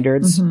set of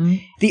standards.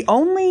 The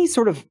only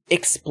sort of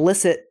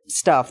explicit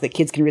stuff that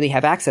kids can really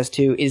have access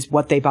to is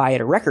what they buy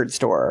at a record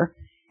store.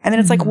 And then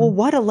it's like, well,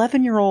 what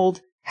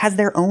 11-year-old has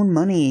their own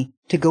money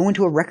to go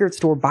into a record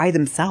store by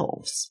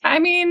themselves? I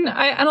mean,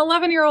 an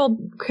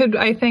 11-year-old could,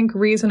 I think,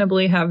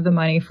 reasonably have the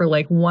money for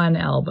like one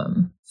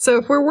album. So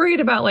if we're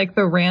worried about like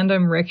the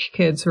random rich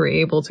kids who are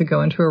able to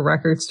go into a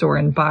record store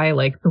and buy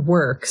like the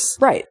works.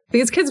 Right.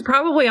 These kids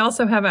probably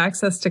also have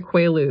access to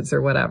Quaaludes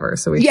or whatever.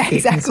 So we should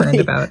be concerned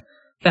about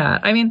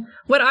that. I mean,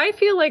 what I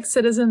feel like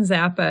Citizen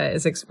Zappa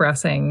is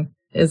expressing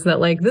is that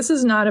like, this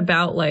is not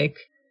about like,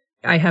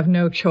 I have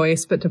no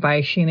choice but to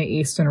buy Sheena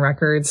Easton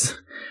records.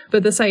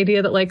 But this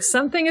idea that like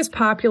something is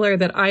popular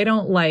that I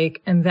don't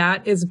like and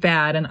that is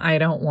bad and I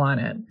don't want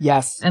it.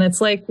 Yes. And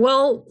it's like,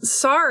 well,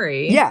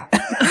 sorry. Yeah.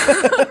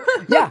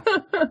 Yeah.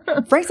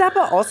 Frank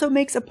Zappa also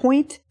makes a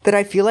point that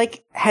I feel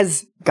like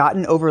has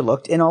gotten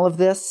overlooked in all of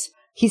this.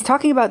 He's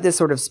talking about this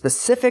sort of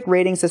specific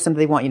rating system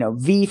they want, you know,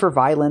 V for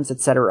violence,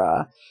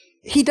 etc.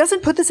 He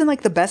doesn't put this in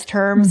like the best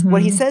terms.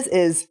 What he says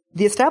is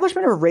the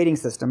establishment of a rating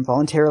system,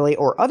 voluntarily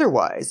or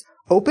otherwise,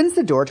 opens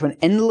the door to an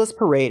endless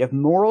parade of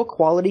moral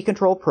quality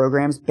control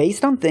programs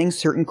based on things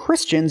certain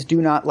Christians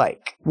do not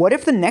like. What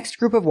if the next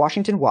group of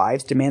Washington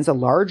wives demands a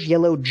large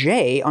yellow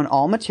J on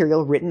all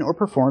material written or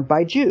performed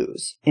by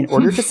Jews in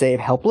order to save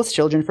helpless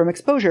children from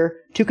exposure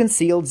to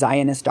concealed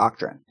Zionist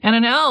doctrine? And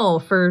an L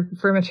for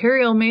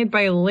material made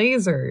by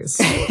lasers.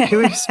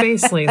 Jewish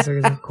space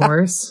lasers, of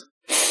course.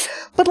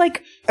 But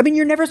like, I mean,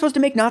 you're never supposed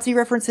to make Nazi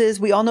references.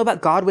 We all know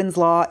about Godwin's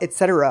law,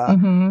 etc.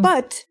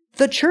 But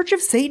the Church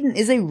of Satan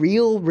is a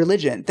real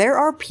religion. There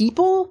are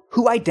people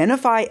who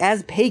identify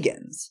as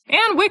pagans.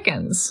 And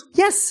Wiccans.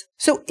 Yes.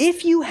 So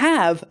if you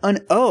have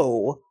an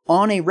O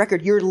on a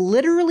record, you're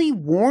literally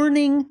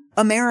warning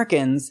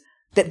Americans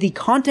that the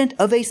content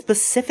of a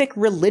specific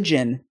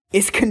religion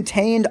is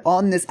contained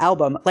on this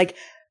album. Like,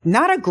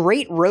 not a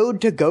great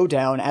road to go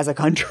down as a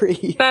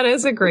country. That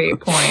is a great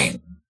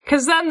point.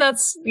 Because then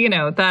that's, you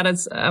know, that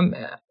is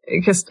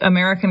just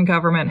American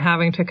government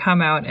having to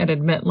come out and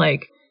admit,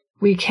 like,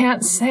 we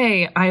can't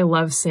say I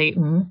love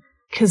Satan,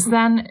 because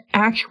then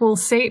actual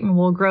Satan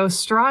will grow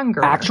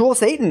stronger. Actual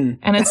Satan.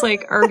 And it's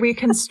like, are we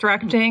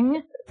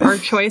constructing our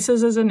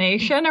choices as a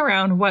nation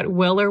around what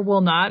will or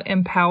will not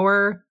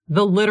empower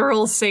the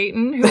literal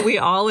Satan, who we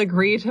all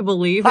agree to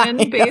believe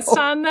in based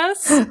on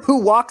this?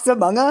 Who walks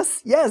among us?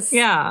 Yes.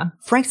 Yeah.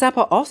 Frank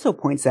Zappa also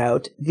points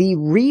out the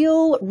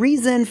real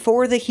reason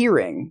for the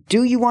hearing.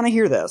 Do you want to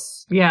hear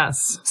this?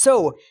 Yes.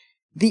 So,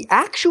 the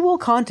actual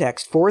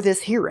context for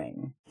this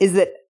hearing is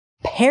that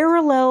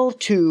parallel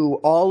to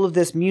all of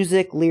this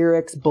music,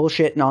 lyrics,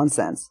 bullshit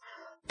nonsense,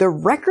 the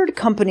record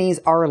companies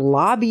are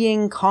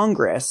lobbying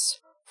Congress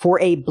for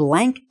a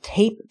blank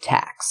tape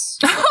tax.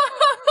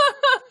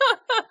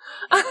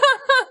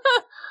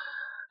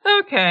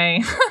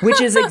 Okay.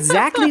 Which is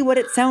exactly what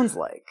it sounds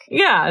like.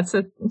 Yeah, it's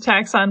a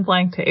tax on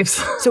blank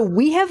tapes. So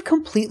we have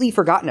completely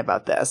forgotten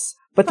about this,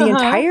 but the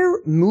entire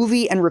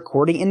movie and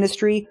recording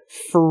industry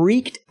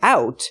freaked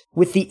out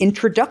with the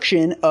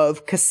introduction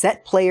of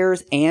cassette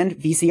players and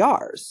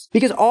VCRs.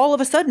 Because all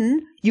of a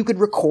sudden, you could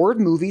record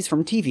movies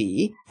from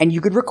TV, and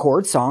you could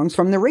record songs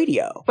from the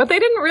radio. What they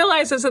didn't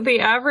realize is that the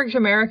average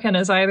American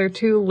is either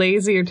too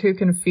lazy or too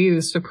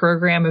confused to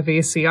program a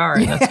VCR.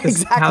 And that's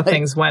just how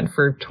things went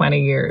for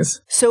 20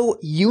 years. So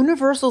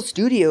Universal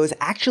Studios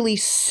actually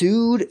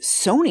sued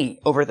Sony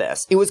over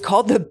this. It was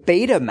called the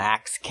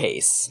Betamax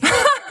case.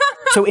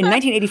 So in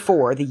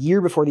 1984, the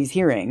year before these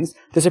hearings,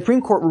 the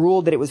Supreme Court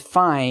ruled that it was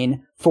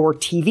fine for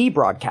TV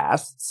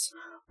broadcasts,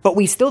 but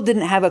we still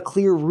didn't have a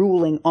clear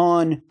ruling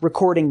on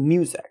recording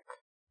music.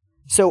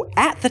 So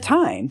at the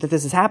time that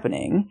this is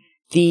happening,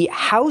 the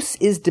House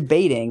is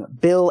debating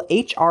Bill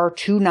H.R.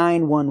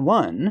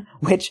 2911,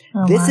 which,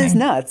 is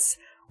nuts,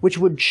 which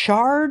would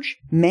charge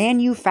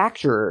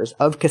manufacturers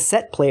of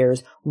cassette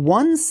players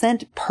 1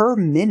 cent per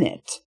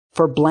minute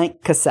for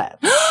blank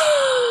cassettes.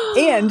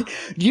 And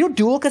do you know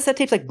dual cassette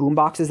tapes, like boom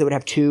boxes that would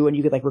have two and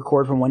you could like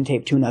record from one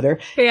tape to another?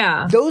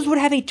 Yeah. Those would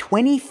have a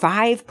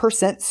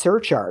 25%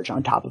 surcharge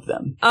on top of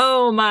them.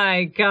 Oh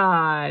my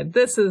God.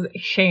 This is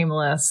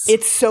shameless.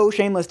 It's so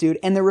shameless, dude.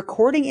 And the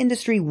recording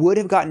industry would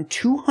have gotten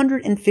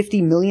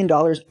 $250 million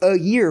a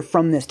year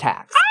from this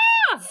tax.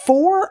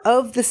 4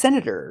 of the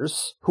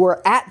senators who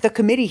are at the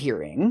committee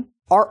hearing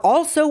are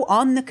also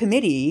on the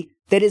committee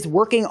that is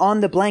working on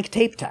the blank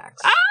tape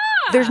tax.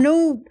 There's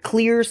no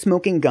clear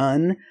smoking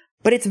gun.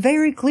 But it's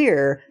very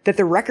clear that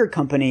the record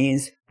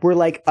companies were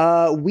like,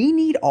 we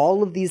need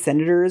all of these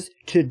senators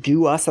to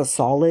do us a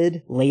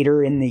solid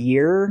later in the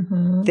year.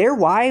 Their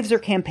wives are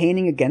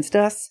campaigning against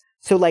us.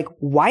 So like,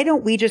 why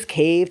don't we just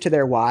cave to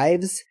their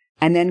wives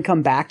and then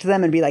come back to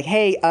them and be like,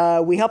 hey,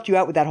 we helped you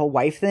out with that whole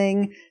wife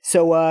thing,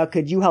 so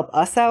could you help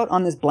us out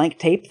on this blank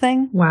tape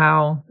thing?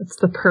 Wow, it's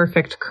the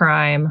perfect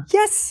crime.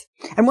 Yes!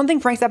 And one thing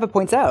Frank Zappa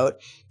points out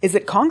is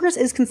that Congress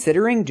is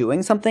considering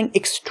doing something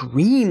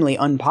extremely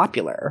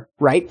unpopular,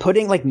 right?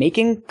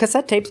 Making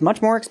cassette tapes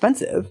much more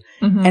expensive.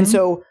 Mm-hmm. And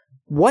so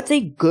what's a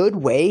good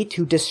way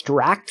to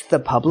distract the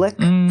public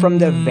from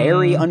the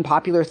very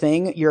unpopular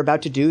thing you're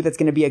about to do that's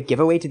going to be a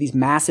giveaway to these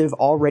massive,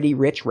 already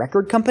rich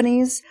record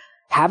companies?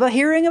 Have a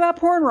hearing about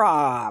porn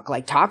rock,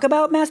 talk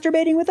about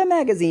masturbating with a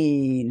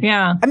magazine.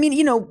 Yeah. I mean,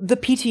 the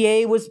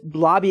PTA was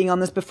lobbying on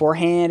this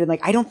beforehand, and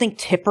I don't think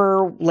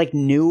Tipper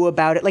knew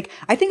about it.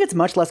 I think it's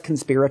much less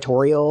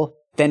conspiratorial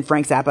than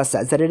Frank Zappa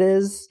says that it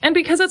is. And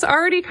because it's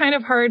already kind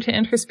of hard to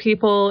interest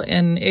people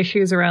in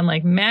issues around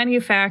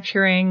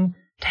manufacturing,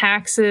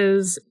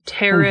 taxes,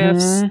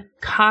 tariffs,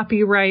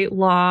 copyright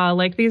law.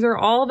 These are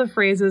all the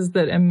phrases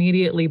that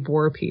immediately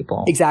bore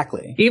people.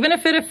 Exactly. Even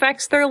if it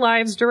affects their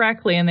lives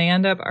directly and they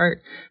end up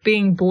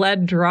being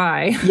bled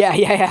dry.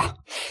 Yeah.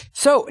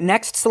 So,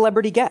 next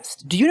celebrity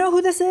guest. Do you know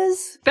who this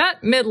is? Bette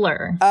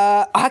Midler.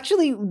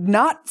 Actually,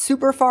 not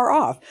super far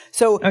off.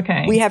 So,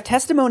 we have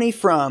testimony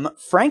from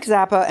Frank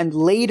Zappa, and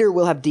later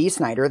we'll have Dee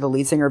Snider, the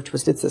lead singer of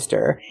Twisted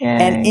Sister. Yay.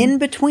 And in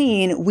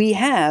between, we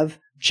have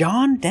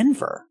John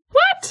Denver.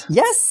 What?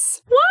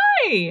 Yes.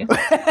 Why?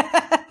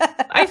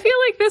 I feel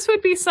like this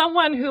would be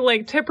someone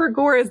who, Tipper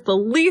Gore is the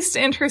least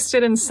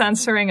interested in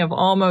censoring of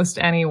almost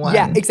anyone.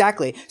 Yeah,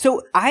 exactly.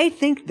 So I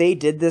think they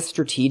did this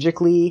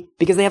strategically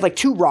because they have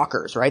two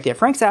rockers, right? They have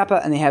Frank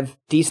Zappa and they have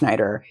Dee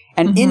Snider.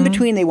 And in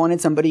between, they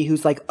wanted somebody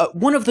who's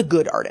one of the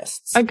good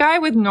artists. A guy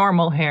with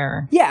normal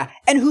hair. Yeah.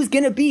 And who's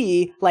going to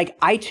be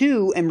I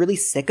too am really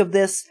sick of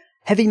this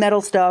heavy metal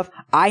stuff.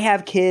 I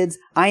have kids.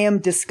 I am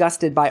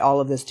disgusted by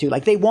all of this too.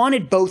 They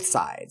wanted both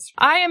sides.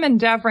 I am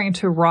endeavoring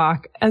to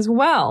rock as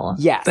well.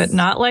 Yes. But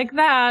not like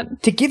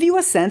that. To give you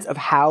a sense of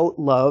how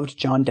loved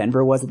John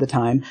Denver was at the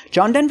time,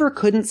 John Denver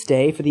couldn't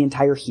stay for the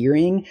entire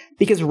hearing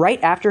because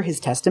right after his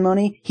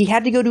testimony, he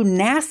had to go to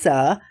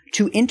NASA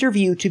to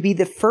interview to be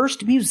the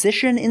first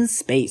musician in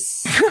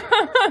space.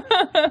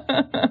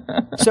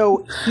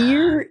 So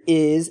here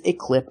is a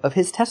clip of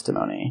his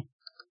testimony.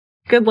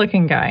 Good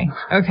looking guy.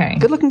 Okay.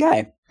 Good looking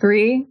guy.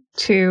 3,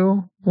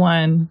 2,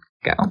 1,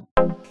 go.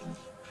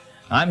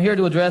 I'm here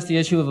to address the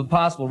issue of a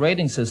possible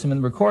rating system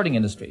in the recording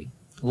industry.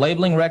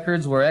 Labeling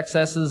records where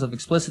excesses of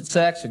explicit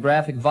sex or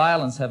graphic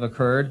violence have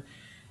occurred,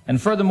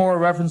 and furthermore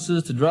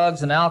references to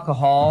drugs and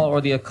alcohol or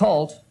the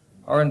occult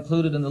are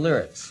included in the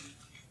lyrics.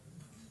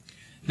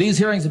 These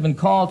hearings have been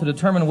called to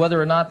determine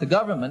whether or not the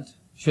government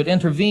should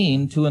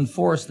intervene to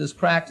enforce this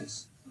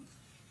practice.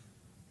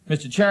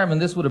 Mr. Chairman,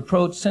 this would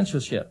approach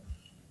censorship.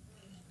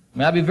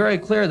 May I be very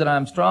clear that I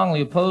am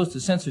strongly opposed to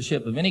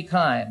censorship of any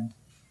kind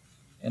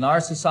in our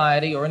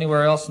society or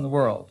anywhere else in the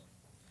world.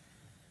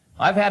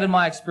 I've had in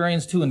my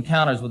experience 2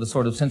 encounters with a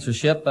sort of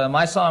censorship.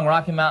 My song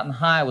Rocky Mountain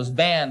High was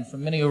banned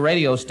from many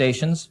radio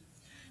stations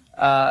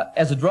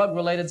as a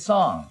drug-related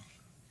song.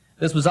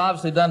 This was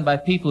obviously done by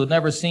people who had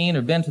never seen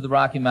or been to the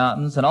Rocky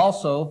Mountains and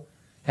also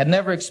had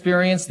never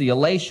experienced the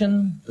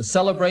elation, the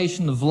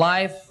celebration of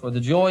life, or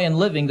the joy in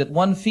living that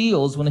one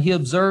feels when he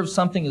observes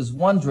something as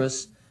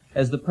wondrous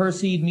as the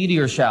Perseid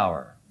meteor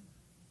shower.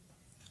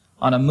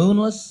 On a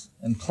moonless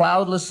and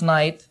cloudless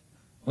night,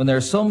 when there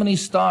are so many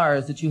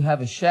stars that you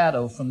have a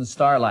shadow from the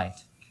starlight.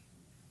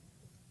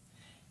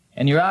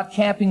 And you're out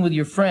camping with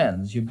your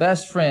friends, your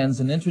best friends,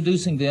 and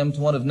introducing them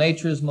to one of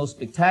nature's most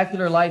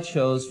spectacular light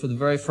shows for the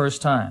very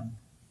first time.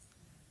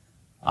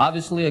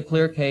 Obviously a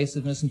clear case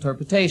of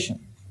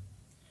misinterpretation.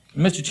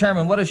 And Mr.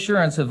 Chairman, what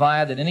assurance have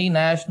I that any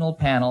national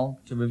panel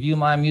to review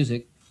my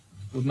music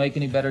would make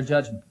any better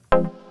judgment?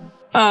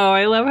 Oh,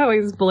 I love how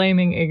he's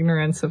blaming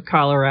ignorance of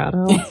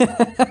Colorado. He's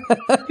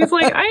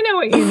I know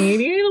what you need. You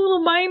need a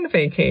little mind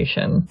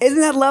vacation. Isn't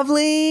that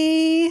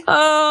lovely?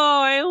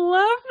 Oh, I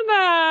loved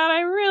that. I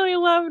really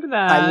loved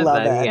that. I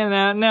love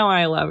it. No,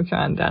 I love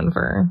John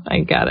Denver. I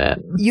get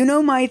it. You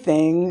know my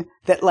thing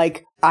that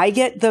I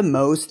get the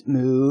most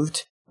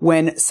moved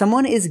when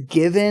someone is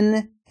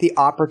given the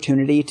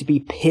opportunity to be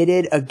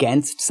pitted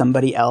against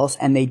somebody else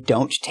and they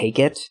don't take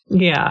it.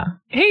 Yeah.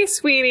 Hey,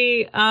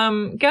 sweetie,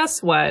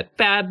 guess what?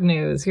 Bad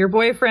news. Your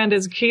boyfriend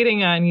is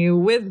cheating on you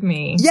with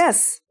me.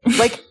 Yes.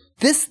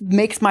 This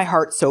makes my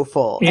heart so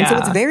full. Yeah. And so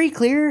it's very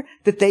clear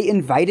that they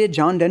invited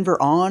John Denver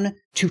on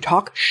to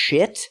talk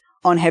shit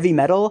on heavy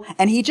metal,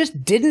 and he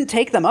just didn't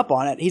take them up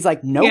on it. He's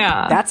like, nope,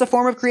 that's a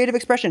form of creative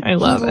expression. I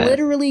love it. He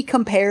literally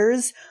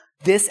compares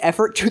this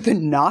effort to the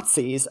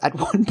Nazis at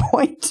one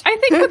point. I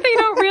think what they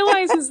don't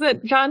realize is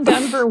that John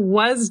Denver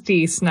was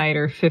Dee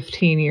Snider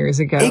 15 years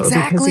ago.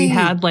 Exactly. Because he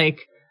had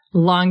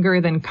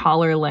longer than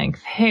collar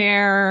length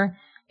hair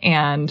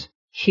and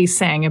he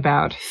sang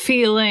about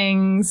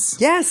feelings.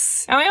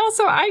 Yes. And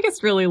I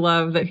just really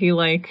love that he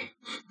that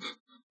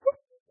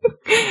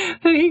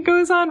he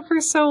goes on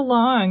for so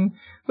long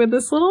with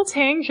this little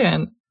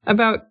tangent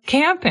about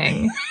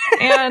camping.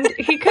 And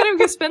he could have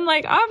just been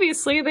like,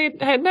 obviously they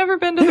had never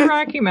been to the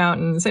Rocky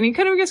Mountains, and he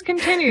could have just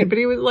continued, but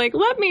he was like,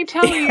 let me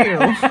tell you.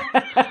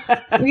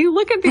 You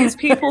look at these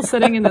people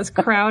sitting in this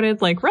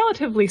crowded, like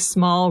relatively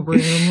small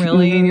room,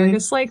 really, and you're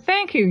just like,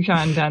 thank you,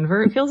 John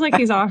Denver. It feels like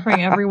he's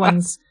offering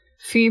everyone's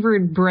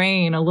fevered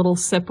brain a little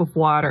sip of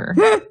water.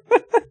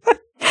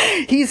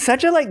 He's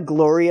such a, like,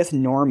 glorious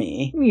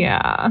normie.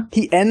 Yeah.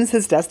 He ends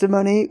his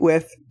testimony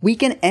with, we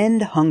can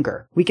end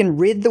hunger. We can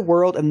rid the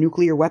world of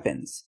nuclear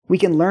weapons. We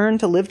can learn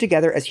to live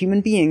together as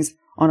human beings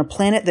on a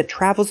planet that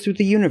travels through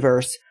the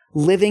universe,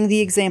 living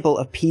the example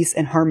of peace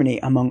and harmony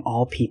among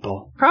all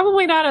people.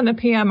 Probably not in the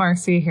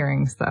PMRC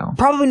hearings, though.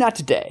 Probably not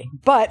today,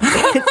 but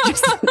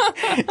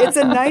it's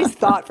a nice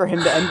thought for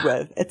him to end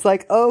with. It's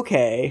like,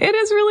 okay. It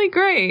is really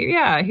great.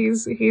 Yeah,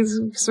 he's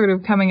sort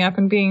of coming up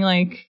and being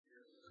like,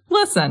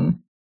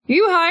 listen,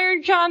 you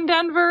hired John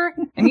Denver,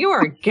 and you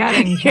are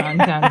getting John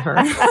Denver.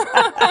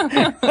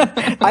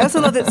 I also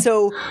love that.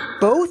 So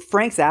both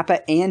Frank Zappa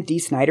and Dee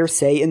Snider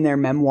say in their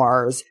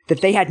memoirs that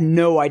they had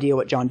no idea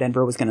what John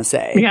Denver was going to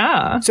say.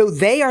 Yeah. So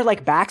they are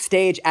like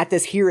backstage at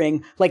this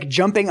hearing, like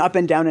jumping up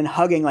and down and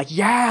hugging, like,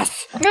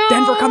 yes,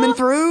 Denver coming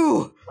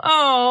through.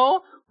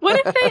 Oh,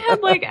 what if they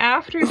had, like,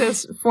 after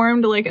this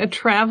formed like a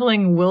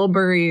traveling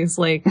Wilburys,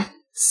 like,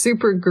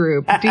 super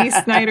group, Dee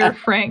Snider,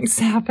 Frank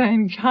Zappa,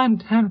 and John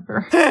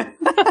Denver.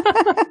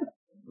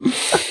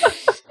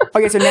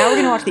 Okay, so now we're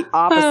going to watch the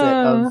opposite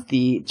of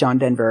the John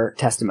Denver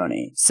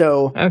testimony.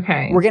 So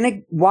we're going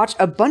to watch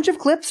a bunch of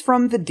clips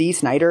from the Dee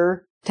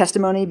Snider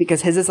testimony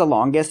because his is the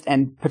longest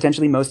and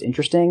potentially most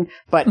interesting.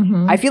 But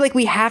I feel like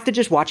we have to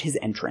just watch his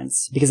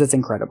entrance because it's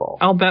incredible.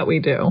 I'll bet we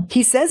do.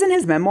 He says in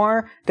his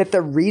memoir that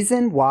the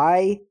reason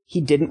why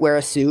he didn't wear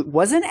a suit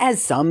wasn't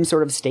as some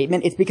sort of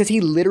statement. It's because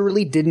he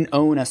literally didn't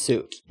own a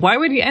suit. Why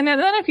would you? And then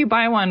if you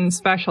buy one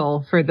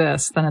special for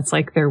this, then it's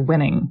like they're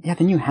winning. Yeah,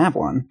 then you have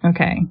one.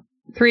 Okay.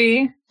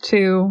 3,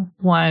 2,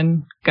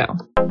 1, go.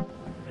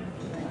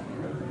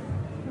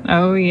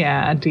 Oh,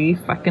 yeah, Dee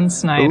fucking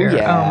Snider. Ooh,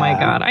 yeah. Oh, my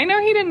God. I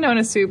know he didn't own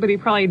a suit, but he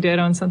probably did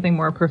own something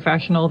more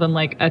professional than,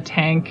 like, a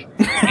tank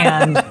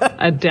and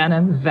a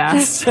denim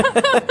vest.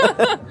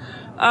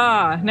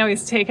 Now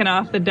he's taken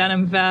off the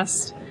denim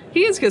vest.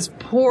 He is just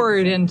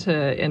poured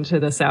into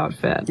this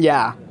outfit.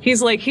 Yeah.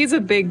 He's a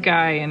big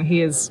guy, and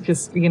he is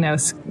just,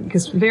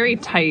 just very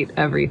tight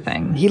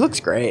everything. He looks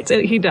great.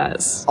 He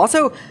does.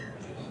 Also,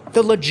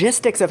 the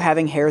logistics of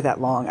having hair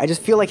that long, I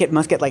just feel like it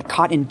must get, like,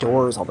 caught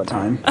indoors all the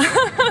time.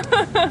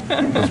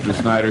 Mr.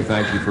 Snider,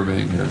 thank you for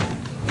being here.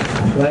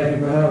 Thank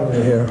you for having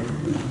me here.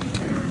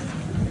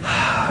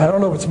 I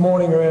don't know if it's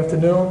morning or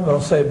afternoon.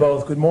 I'll say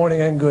both. Good morning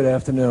and good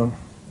afternoon.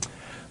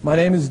 My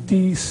name is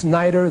Dee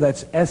Snider.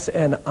 That's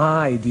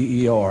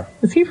S-N-I-D-E-R.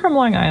 Is he from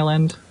Long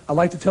Island? I'd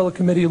like to tell the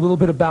committee a little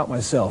bit about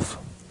myself.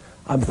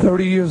 I'm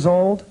 30 years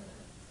old.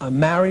 I'm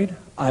married.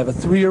 I have a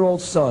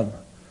 3-year-old son.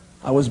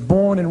 I was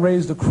born and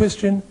raised a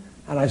Christian,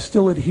 and I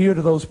still adhere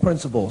to those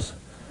principles.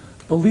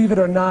 Believe it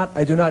or not,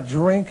 I do not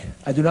drink,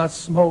 I do not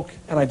smoke,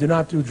 and I do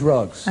not do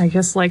drugs. I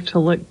just like to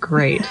look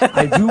great.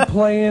 I do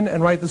play in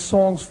and write the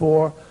songs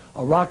for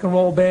a rock and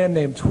roll band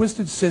named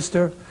Twisted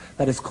Sister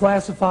that is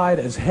classified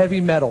as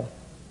heavy metal.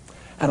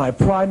 And I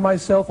pride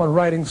myself on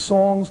writing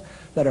songs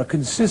that are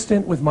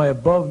consistent with my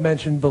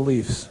above-mentioned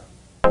beliefs.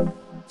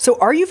 So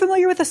are you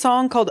familiar with a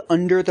song called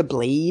Under the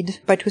Blade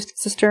by Twisted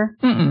Sister?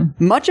 Mm-mm.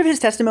 Much of his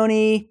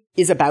testimony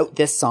is about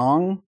this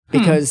song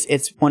because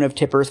it's one of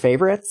Tipper's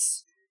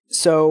favorites.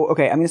 So,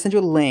 okay, I'm going to send you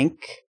a link.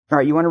 All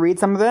right, you want to read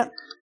some of it?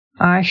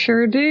 I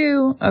sure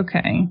do.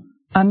 Okay.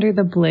 Under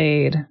the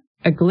blade,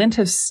 a glint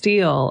of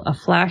steel, a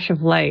flash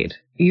of light.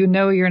 You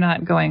know you're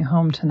not going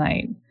home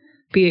tonight.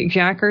 Be it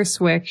jack or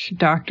switch,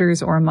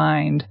 doctors or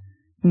mind.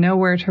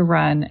 Nowhere to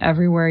run,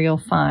 everywhere you'll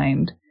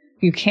find.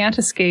 You can't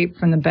escape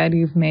from the bed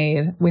you've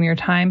made. When your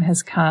time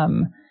has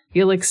come,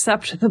 you'll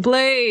accept the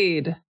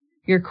blade.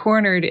 You're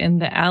cornered in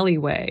the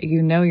alleyway.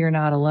 You know you're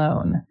not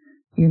alone.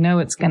 You know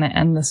it's going to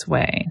end this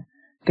way.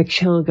 The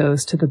chill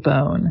goes to the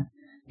bone.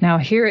 Now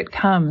here it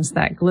comes,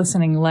 that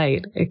glistening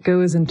light. It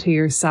goes into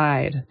your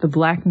side. The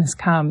blackness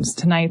comes.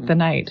 Tonight the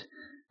night.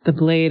 The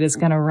blade is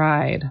going to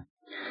ride.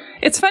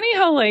 It's funny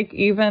how, like,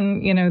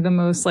 even, the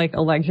most, like,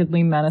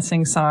 allegedly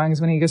menacing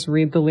songs, when you just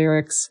read the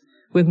lyrics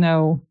with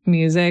no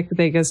music,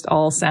 they just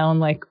all sound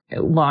like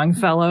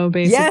Longfellow,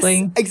 basically.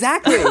 Yes,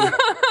 exactly.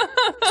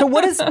 So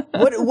what does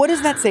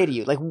that say to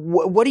you? Like,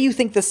 what do you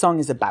think this song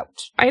is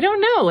about? I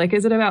don't know. Like,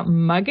 is it about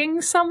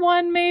mugging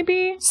someone,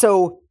 maybe?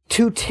 So,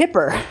 to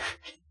Tipper,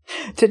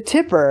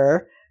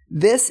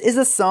 this is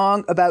a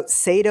song about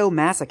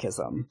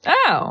sadomasochism.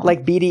 Oh.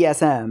 Like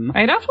BDSM.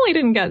 I definitely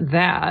didn't get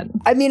that.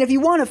 I mean, if you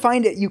want to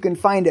find it, you can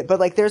find it. But,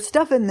 like, there's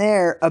stuff in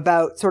there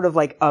about sort of,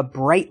 like, a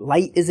bright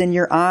light is in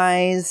your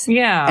eyes.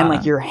 Yeah. And,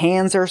 like, your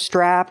hands are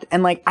strapped.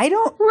 And, like, I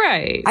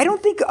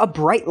don't think a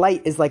bright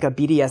light is, like, a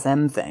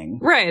BDSM thing.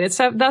 Right.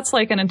 That's,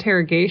 like, an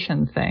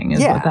interrogation thing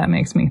is what that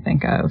makes me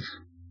think of.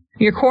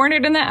 You're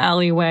cornered in the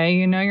alleyway.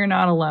 You know you're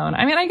not alone.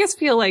 I mean, I just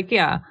feel like,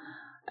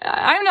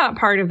 I'm not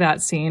part of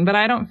that scene, but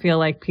I don't feel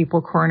like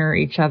people corner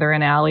each other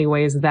in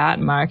alleyways that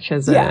much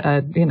as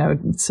a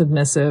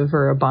submissive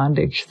or a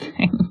bondage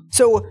thing.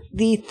 So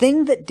the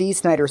thing that Dee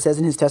Snider says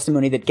in his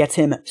testimony that gets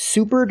him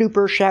super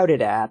duper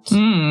shouted at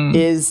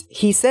is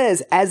he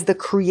says, as the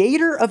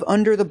creator of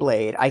Under the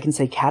Blade, I can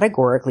say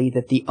categorically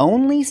that the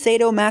only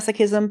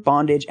sadomasochism,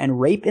 bondage, and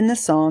rape in the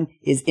song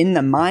is in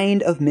the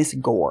mind of Miss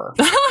Gore.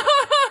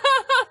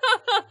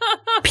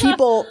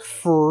 People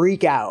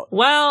freak out.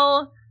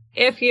 Well,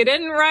 if you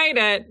didn't write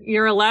it,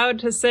 you're allowed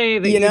to say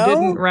that you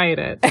didn't write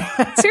it.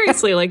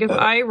 Seriously, like if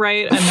I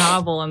write a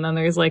novel and then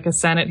there's like a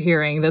Senate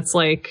hearing that's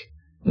like,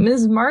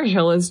 Ms.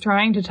 Marshall is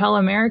trying to tell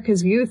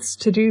America's youths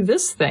to do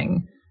this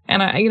thing.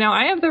 And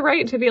I have the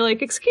right to be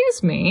like,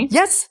 excuse me.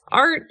 Yes.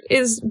 Art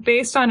is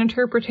based on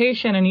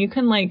interpretation, and you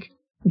can like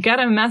get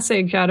a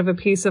message out of a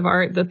piece of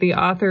art that the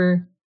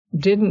author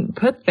didn't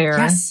put there.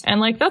 Yes.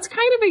 And like, that's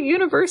kind of a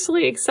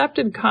universally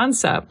accepted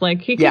concept.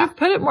 Like he could have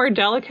put it more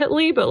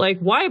delicately, but like,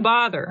 why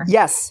bother?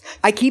 Yes.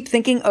 I keep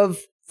thinking of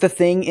the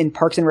thing in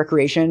Parks and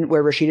Recreation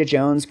where Rashida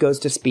Jones goes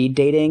to speed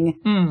dating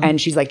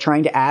and she's like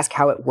trying to ask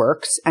how it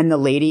works. And the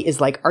lady is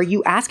like, are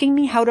you asking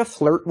me how to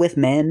flirt with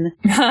men?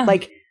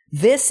 Like,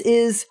 this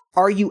is,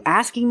 are you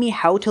asking me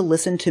how to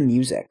listen to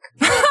music?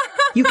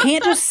 You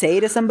can't just say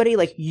to somebody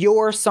like,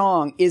 your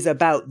song is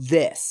about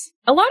this.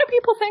 A lot of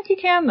people think you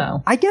can,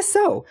 though. I guess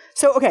so.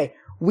 So, okay,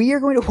 we are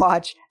going to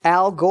watch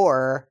Al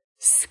Gore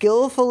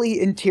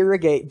skillfully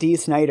interrogate Dee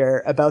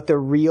Snider about the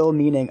real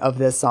meaning of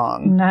this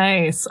song.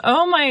 Nice.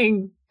 Oh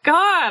my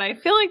God, I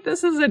feel like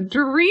this is a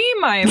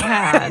dream I've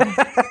had.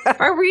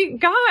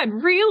 God,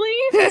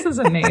 really? This is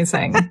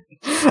amazing.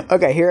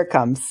 Okay, here it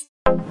comes.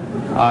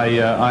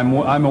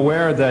 I'm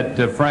aware that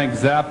Frank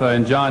Zappa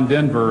and John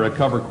Denver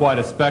cover quite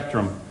a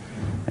spectrum.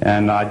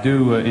 And I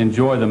do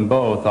enjoy them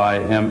both. I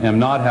am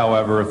not,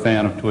 however, a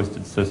fan of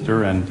Twisted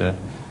Sister, and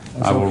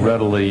I will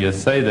readily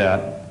say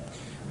that.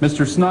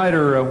 Mr.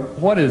 Snider,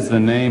 what is the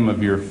name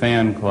of your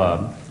fan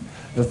club?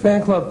 The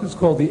fan club is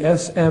called the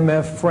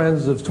SMF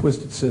Friends of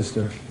Twisted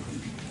Sister.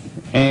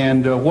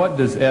 And what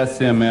does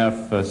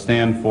SMF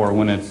stand for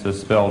when it's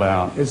spelled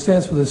out? It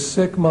stands for the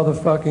Sick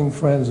Motherfucking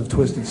Friends of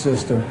Twisted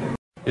Sister.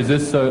 Is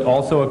this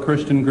also a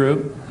Christian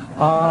group?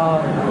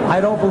 I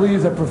don't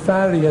believe that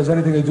profanity has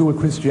anything to do with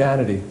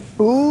Christianity.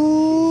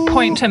 Ooh.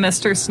 Point to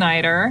Mr.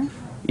 Snider.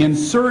 In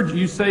Surge,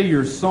 you say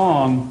your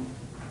song,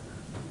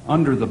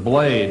 Under the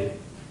Blade,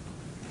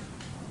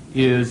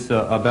 is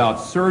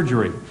about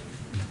surgery.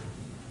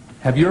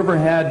 Have you ever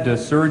had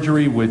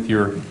surgery with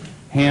your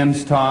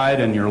hands tied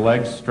and your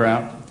legs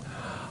strapped?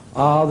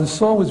 The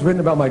song was written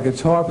about my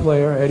guitar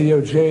player, Eddie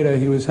Ojeda.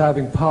 He was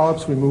having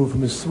polyps removed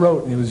from his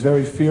throat, and he was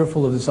very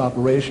fearful of this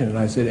operation. And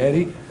I said,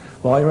 Eddie,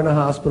 while you're in the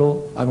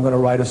hospital, I'm going to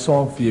write a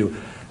song for you.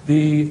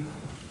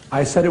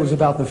 I said it was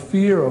about the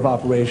fear of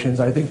operations.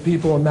 I think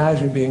people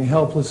imagine being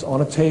helpless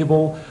on a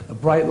table, a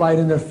bright light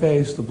in their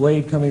face, the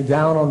blade coming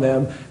down on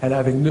them, and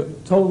having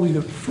totally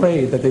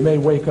afraid that they may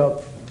wake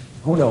up,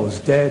 who knows,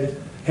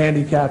 dead,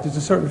 handicapped. There's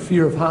a certain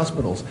fear of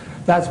hospitals.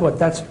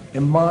 That's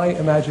in my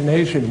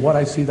imagination what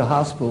I see the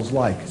hospitals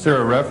like. Is there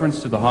a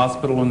reference to the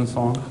hospital in the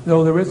song?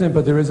 No, there isn't,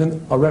 but there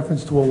isn't a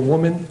reference to a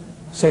woman,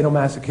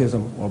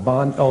 sadomasochism, or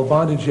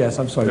bondage, yes,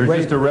 I'm sorry.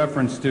 There's just a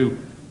reference to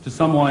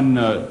someone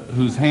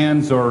whose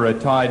hands are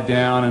tied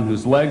down and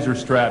whose legs are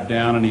strapped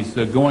down, and he's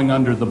going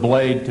under the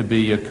blade to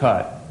be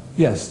cut.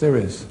 Yes, there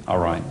is. All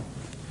right.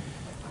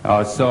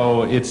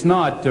 So it's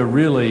not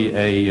really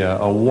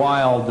a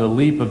wild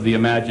leap of the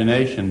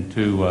imagination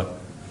to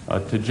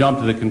jump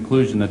to the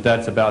conclusion that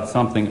that's about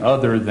something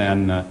other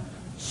than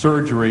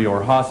surgery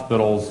or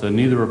hospitals,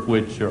 neither of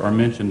which are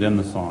mentioned in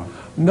the song.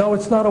 No,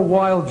 it's not a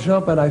wild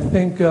jump, and I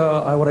think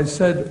what I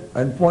said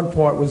in one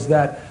part was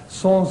that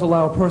songs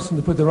allow a person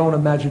to put their own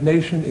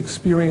imagination,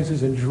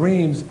 experiences, and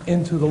dreams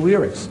into the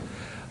lyrics.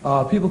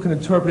 People can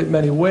interpret it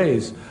many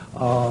ways.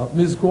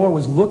 Ms. Gore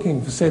was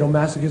looking for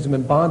sadomasochism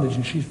and bondage,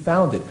 and she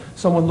found it.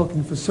 Someone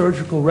looking for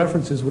surgical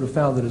references would have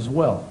found it as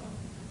well.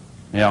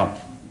 Yeah.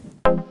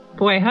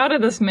 Boy, how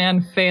did this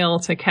man fail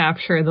to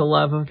capture the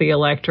love of the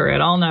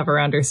electorate? I'll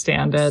never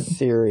understand it.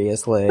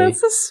 Seriously.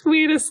 That's the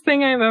sweetest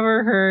thing I've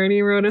ever heard.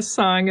 He wrote a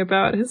song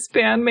about his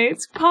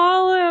bandmates'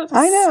 polyps.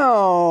 I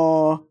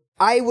know.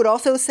 I would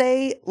also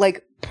say,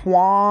 like,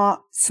 Point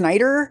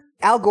Snider.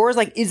 Al Gore's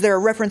like, is there a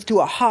reference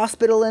to a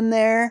hospital in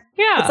there?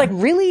 Yeah. It's like,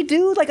 really,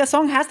 dude? Like, a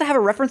song has to have a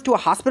reference to a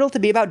hospital to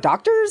be about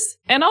doctors?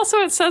 And also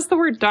it says the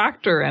word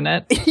doctor in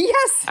it.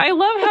 Yes. I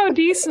love how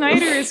Dee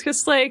Snider is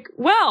just like,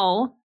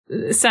 well,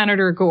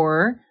 Senator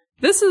Gore,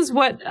 this is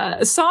what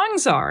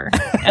songs are.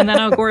 And then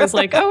Al Gore is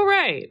like, oh,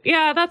 right.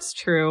 Yeah, that's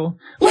true.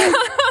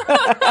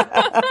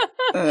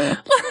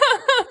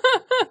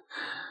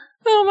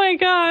 Oh my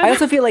God. I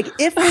also feel like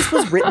if this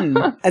was written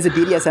as a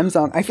BDSM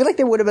song, I feel like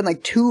there would have been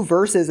like 2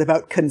 verses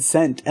about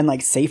consent and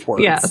like safe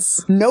words.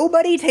 Yes.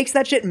 Nobody takes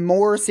that shit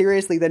more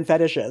seriously than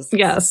fetishes.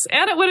 Yes.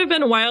 And it would have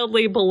been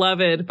wildly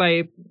beloved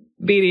by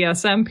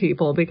BDSM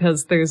people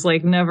because there's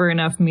like never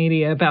enough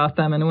media about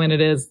them. And when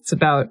it is, it's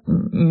about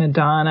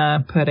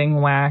Madonna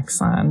putting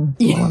wax on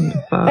Willem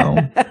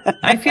Dafoe.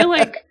 I feel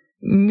like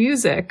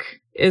music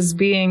is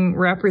being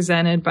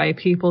represented by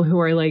people who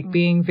are like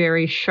being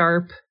very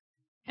sharp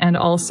and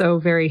also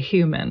very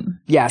human.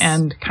 Yes.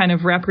 And kind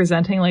of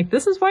representing like,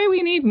 this is why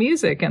we need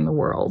music in the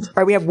world. All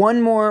right, we have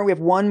one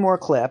more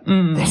clip.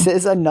 This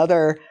is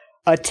another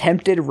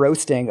attempted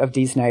roasting of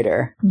Dee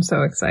Snider. I'm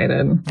so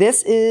excited.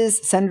 This is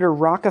Senator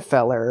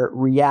Rockefeller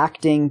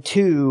reacting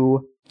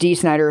to Dee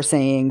Snider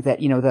saying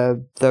that, you know,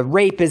 the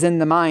rape is in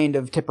the mind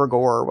of Tipper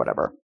Gore or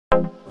whatever.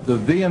 The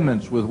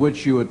vehemence with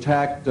which you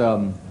attacked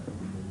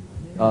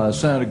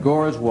Senator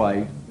Gore's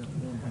wife,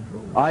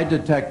 I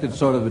detected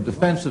sort of a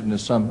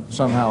defensiveness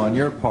somehow on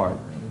your part,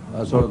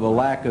 sort of a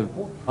lack of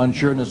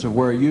unsureness of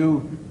where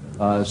you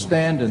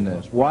stand in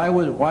this.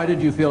 Why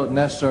did you feel it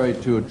necessary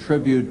to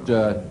attribute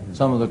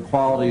some of the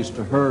qualities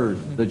to her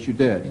that you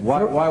did?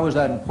 Why was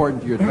that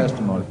important to your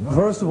testimony?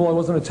 First of all, I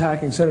wasn't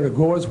attacking Senator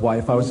Gore's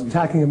wife. I was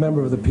attacking a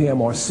member of the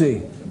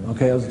PMRC.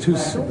 Okay, I was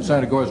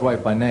Senator Gore's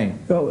wife by name.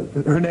 Oh,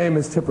 her name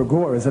is Tipper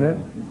Gore, isn't it?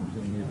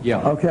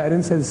 Yeah. Okay, I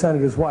didn't say the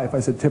senator's wife. I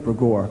said Tipper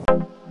Gore.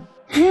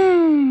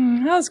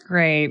 That was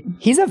great.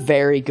 He's a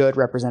very good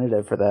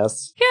representative for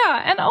this.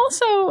 Yeah, and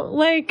also,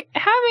 like,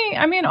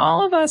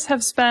 all of us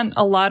have spent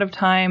a lot of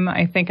time,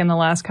 I think, in the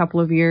last couple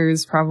of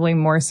years, probably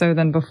more so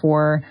than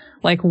before,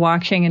 like,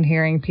 watching and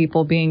hearing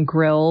people being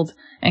grilled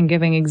and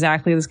giving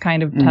exactly this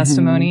kind of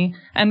testimony.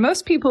 And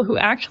most people who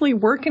actually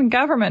work in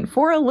government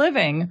for a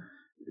living,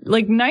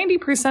 like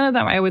 90% of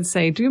them, I would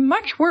say, do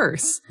much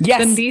worse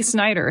than Dee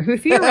Snider, who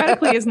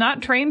theoretically is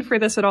not trained for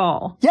this at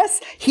all.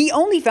 Yes, he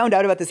only found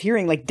out about this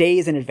hearing like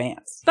days in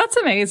advance. That's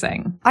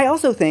amazing. I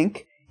also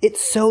think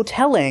it's so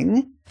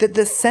telling that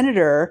the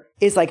senator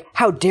is like,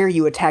 how dare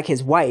you attack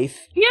his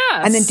wife?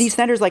 Yes. And then Dee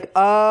Snider's like,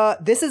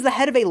 this is the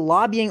head of a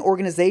lobbying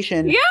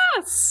organization.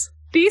 Yes.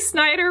 Dee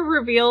Snider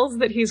reveals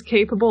that he's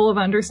capable of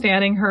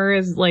understanding her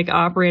as like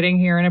operating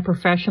here in a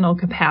professional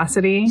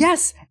capacity.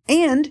 Yes.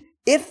 And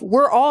if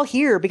we're all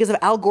here because of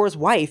Al Gore's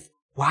wife,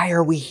 why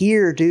are we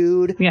here,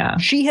 dude? Yeah.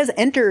 She has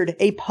entered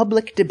a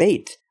public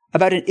debate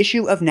about an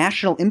issue of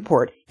national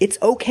import. It's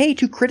okay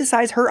to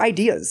criticize her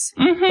ideas.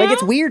 Like,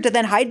 it's weird to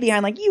then hide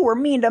behind, like, you were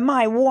mean to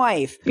my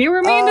wife. You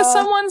were mean to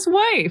someone's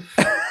wife.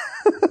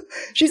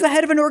 She's the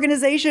head of an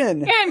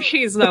organization. And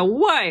she's the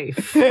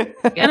wife.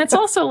 And it's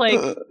also like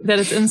that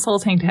it's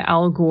insulting to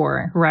Al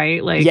Gore,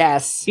 right? Like,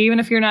 yes. Even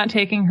if you're not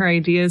taking her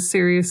ideas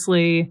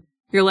seriously,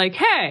 you're like,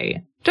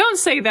 hey, don't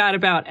say that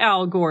about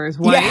Al Gore's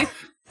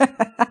wife.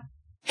 Yeah.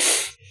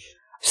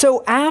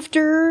 So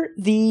after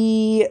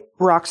the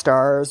rock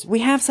stars, we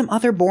have some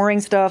other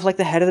boring stuff, like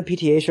the head of the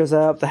PTA shows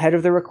up, the head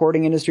of the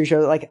recording industry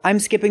shows up. Like, I'm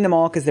skipping them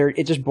all because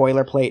it's just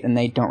boilerplate and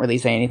they don't really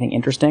say anything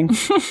interesting.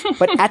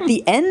 But at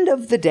the end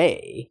of the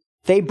day,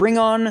 they bring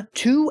on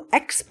two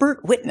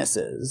expert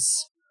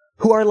witnesses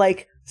who are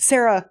like,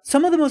 Sarah,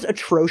 some of the most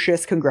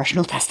atrocious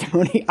congressional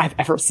testimony I've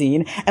ever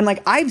seen. And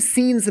like, I've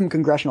seen some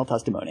congressional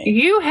testimony.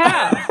 You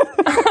have.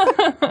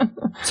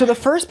 So the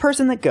first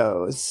person that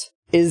goes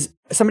is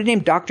somebody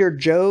named Dr.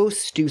 Joe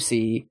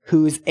Stussy,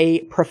 who's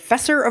a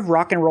professor of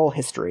rock and roll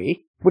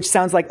history, which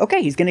sounds like,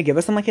 okay, he's going to give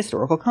us some like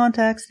historical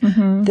context.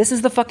 This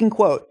is the fucking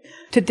quote.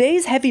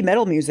 Today's heavy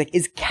metal music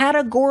is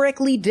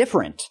categorically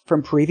different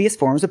from previous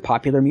forms of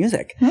popular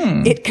music.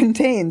 It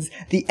contains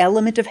the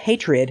element of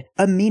hatred,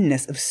 a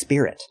meanness of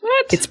spirit.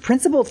 What? Its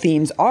principal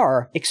themes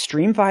are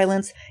extreme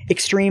violence,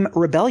 extreme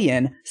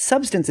rebellion,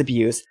 substance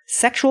abuse,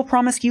 sexual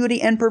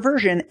promiscuity and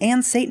perversion,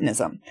 and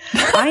Satanism.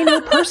 I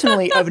know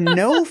personally of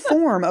no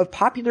form of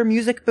popular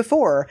music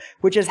before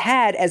which has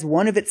had as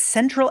one of its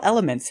central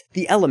elements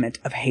the element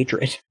of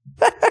hatred.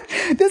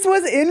 This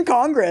was in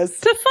Congress.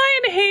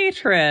 Define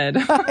hatred.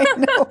 I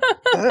know.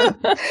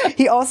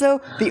 He also,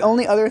 the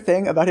only other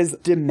thing about his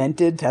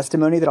demented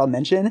testimony that I'll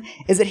mention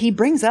is that he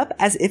brings up,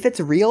 as if it's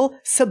real,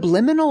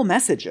 subliminal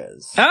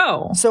messages.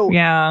 Oh. So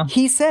yeah.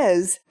 He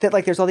says that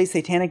like there's all these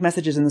satanic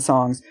messages in the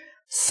songs.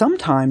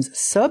 Sometimes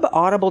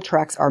sub-audible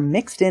tracks are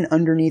mixed in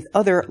underneath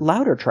other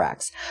louder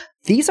tracks.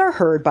 These are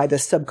heard by the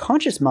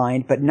subconscious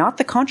mind, but not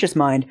the conscious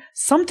mind.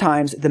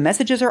 Sometimes the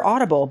messages are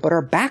audible, but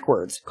are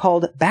backwards,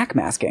 called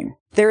backmasking.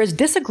 There is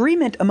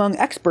disagreement among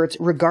experts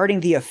regarding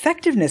the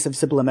effectiveness of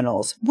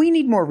subliminals. We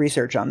need more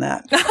research on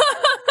that.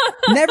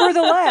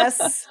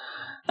 Nevertheless,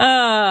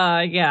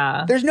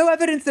 yeah. There's no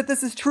evidence that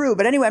this is true,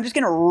 but anyway, I'm just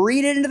going to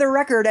read it into the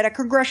record at a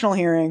congressional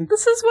hearing.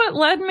 This is what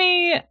led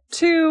me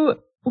to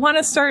want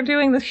to start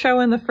doing the show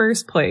in the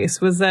first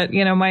place, was that,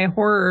 you know, my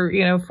horror,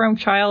 you know, from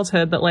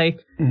childhood, that like,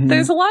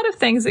 there's a lot of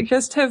things that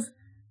just have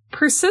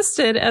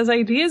persisted as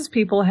ideas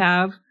people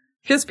have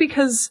just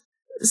because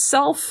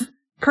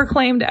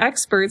self-proclaimed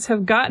experts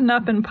have gotten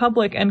up in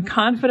public and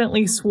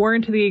confidently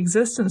sworn to the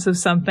existence of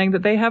something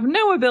that they have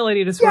no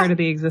ability to swear to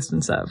the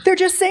existence of. They're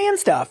just saying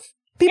stuff.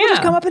 People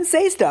just come up and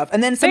say stuff,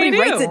 and then somebody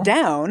writes it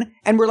down,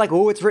 and we're like,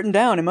 oh, it's written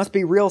down. It must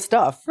be real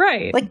stuff.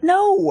 Right. Like,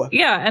 no.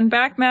 Yeah, and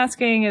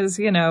backmasking is,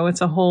 you know,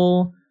 it's a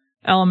whole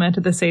element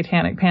of the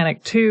Satanic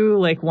Panic too.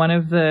 Like, one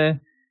of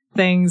the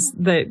things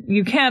that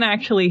you can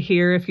actually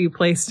hear if you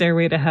play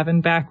Stairway to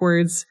Heaven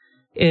backwards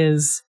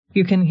is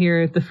you can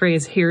hear the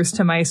phrase, "Here's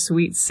to my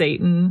sweet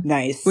Satan."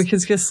 Nice. Which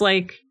is just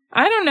like,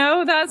 I don't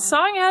know, that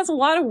song has a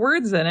lot of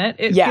words in it.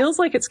 It feels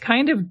like it's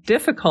kind of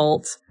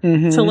difficult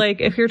to,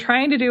 like, if you're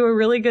trying to do a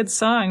really good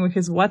song, which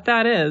is what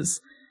that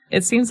is,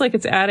 it seems like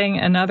it's adding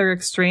another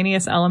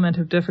extraneous element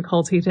of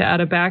difficulty to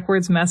add a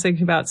backwards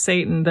message about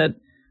Satan that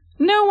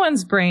no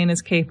one's brain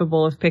is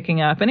capable of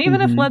picking up. And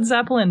even if Led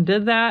Zeppelin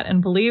did that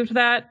and believed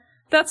that,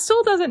 that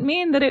still doesn't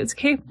mean that it's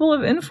capable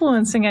of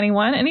influencing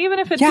anyone. And even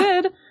if it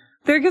did,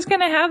 they're just going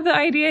to have the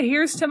idea,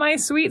 "Here's to my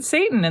sweet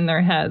Satan" in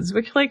their heads,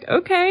 which, like,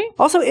 okay.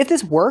 Also, if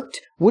this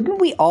worked,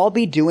 wouldn't we all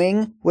be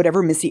doing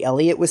whatever Missy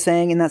Elliott was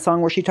saying in that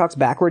song where she talks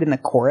backward in the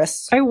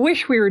chorus? I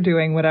wish we were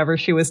doing whatever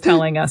she was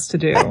telling us to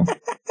do.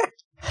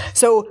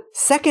 So,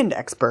 second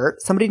expert,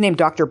 somebody named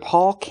Dr.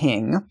 Paul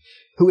King,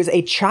 who is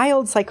a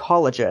child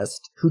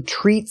psychologist who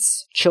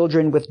treats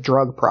children with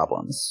drug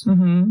problems.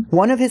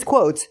 One of his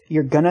quotes,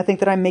 you're gonna think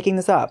that I'm making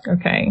this up.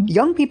 Okay.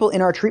 "Young people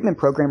in our treatment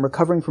program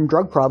recovering from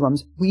drug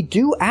problems, we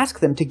do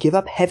ask them to give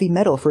up heavy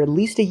metal for at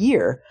least a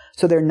year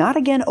so they're not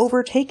again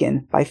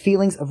overtaken by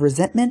feelings of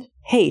resentment,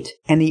 hate,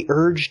 and the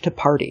urge to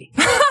party."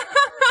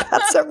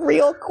 That's a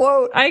real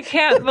quote. I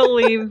can't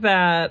believe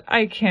that.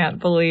 I can't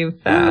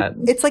believe that.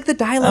 It's like the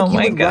dialogue you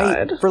would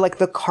write for, like,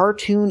 the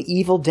cartoon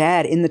evil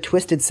dad in the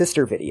Twisted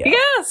Sister video.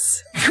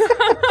 Yes!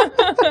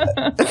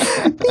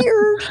 The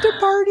urge to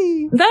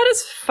party. That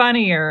is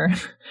funnier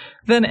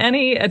than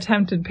any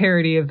attempted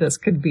parody of this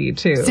could be,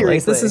 too. Seriously.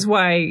 Like, this is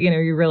why, you know,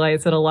 you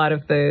realize that a lot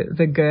of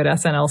the good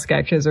SNL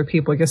sketches are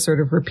people just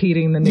sort of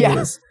repeating the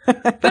news.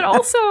 But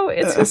also,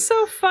 it's just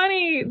so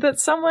funny that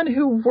someone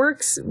who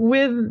works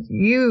with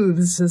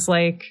youths is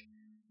like,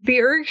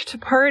 the urge to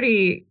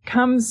party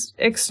comes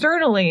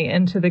externally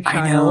into the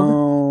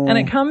child. And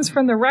it comes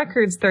from the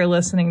records they're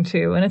listening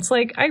to. And it's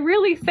like, I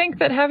really think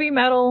that heavy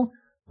metal,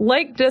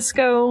 like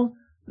disco,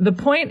 the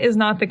point is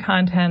not the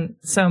content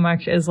so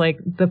much as, like,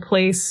 the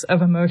place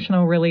of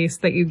emotional release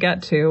that you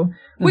get to,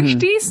 which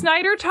Dee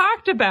Snider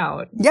talked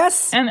about.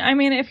 Yes. And I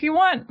mean, if you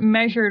want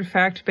measured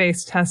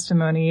fact-based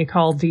testimony, you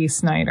call Dee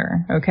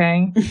Snider,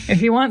 okay?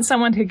 If you want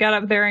someone to get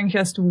up there and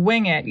just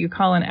wing it, you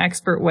call an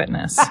expert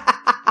witness.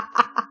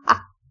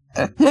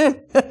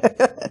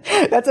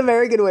 That's a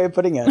very good way of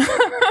putting it.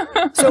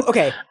 So,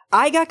 okay,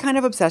 I got kind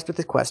of obsessed with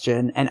this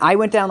question, and I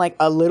went down, like,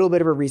 a little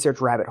bit of a research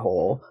rabbit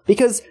hole,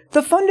 because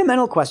the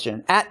fundamental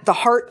question at the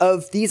heart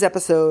of these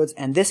episodes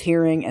and this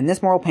hearing and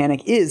this moral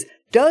panic is,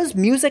 does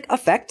music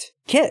affect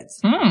kids?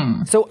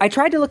 So I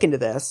tried to look into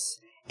this,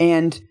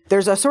 and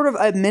there's a sort of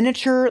a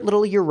miniature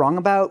little "you're wrong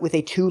about" with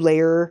a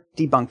 2-layer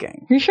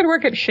debunking. You should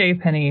work at Chez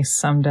Panisse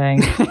someday.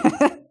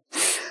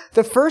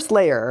 The first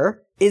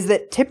layer is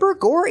that Tipper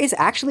Gore is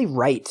actually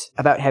right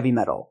about heavy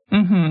metal.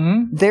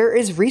 There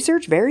is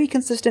research, very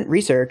consistent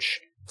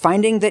research,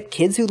 finding that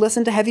kids who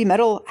listen to heavy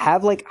metal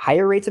have, like,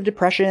 higher rates of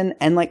depression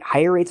and, like,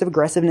 higher rates of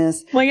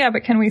aggressiveness. Well, yeah,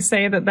 but can we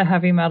say that the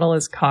heavy metal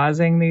is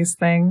causing these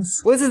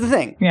things? Well, this is the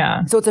thing.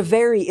 Yeah. So it's a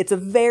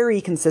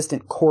very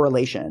consistent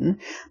correlation.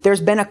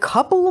 There's been a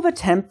couple of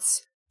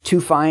attempts to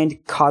find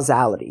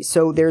causality.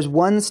 So there's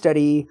one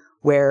study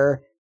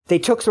where they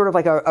took sort of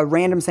like a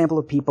random sample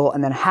of people,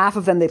 and then half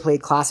of them they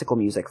played classical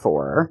music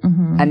for,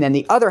 and then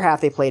the other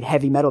half they played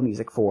heavy metal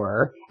music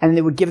for, and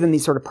they would give them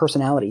these sort of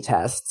personality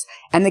tests.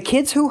 And the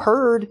kids who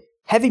heard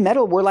heavy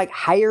metal were, like,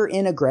 higher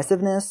in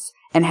aggressiveness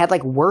and had,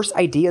 like, worse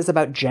ideas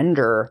about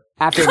gender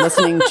after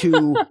listening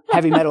to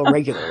heavy metal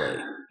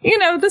regularly. You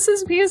know, this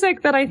is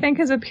music that I think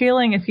is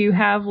appealing if you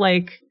have,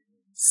 like,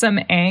 some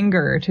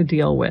anger to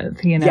deal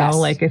with, you know,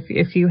 like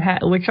if you have,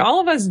 which all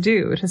of us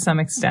do to some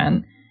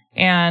extent.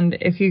 And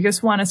if you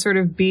just want to sort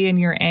of be in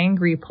your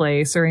angry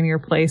place or in your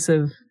place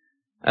of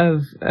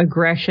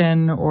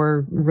aggression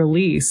or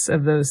release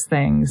of those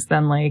things,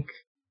 then, like,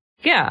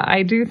 yeah,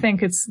 I do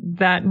think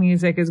that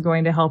music is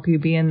going to help you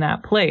be in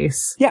that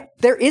place. Yeah,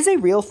 there is a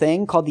real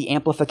thing called the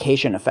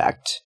amplification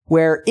effect,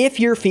 where if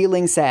you're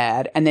feeling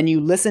sad and then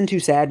you listen to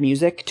sad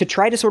music to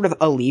try to sort of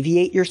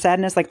alleviate your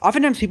sadness, like,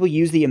 oftentimes people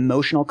use the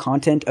emotional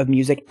content of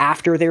music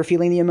after they're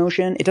feeling the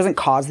emotion. It doesn't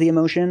cause the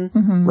emotion,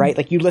 right?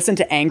 Like, you listen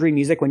to angry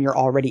music when you're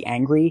already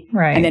angry.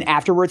 Right. And then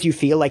afterwards you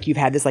feel like you've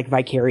had this, like,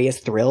 vicarious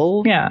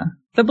thrill. Yeah.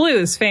 The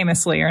blues,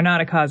 famously, are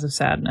not a cause of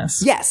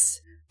sadness. Yes.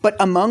 But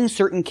among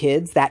certain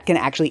kids, that can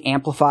actually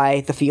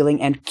amplify the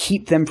feeling and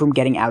keep them from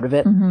getting out of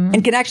it,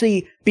 and can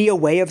actually be a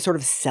way of sort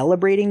of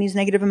celebrating these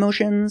negative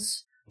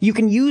emotions. You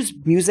can use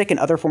music and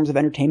other forms of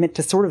entertainment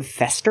to sort of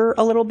fester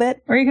a little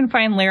bit. Or you can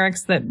find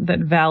lyrics that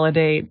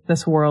validate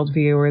this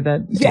worldview or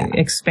that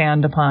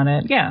expand upon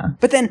it. Yeah.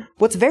 But then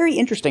what's very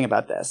interesting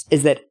about this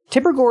is that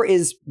Tipper Gore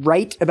is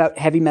right about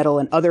heavy metal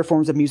and other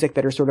forms of music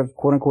that are sort of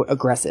quote unquote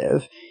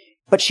aggressive.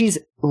 But she's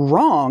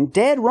wrong,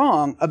 dead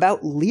wrong,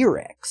 about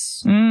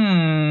lyrics.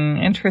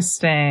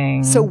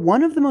 Interesting. So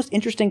one of the most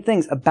interesting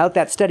things about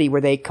that study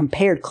where they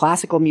compared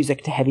classical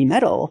music to heavy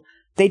metal,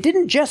 they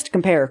didn't just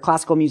compare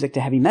classical music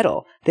to heavy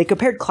metal. They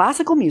compared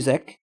classical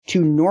music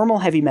to normal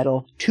heavy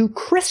metal to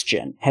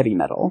Christian heavy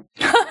metal,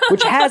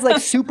 which has like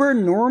super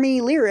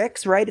normie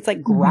lyrics, right? It's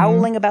like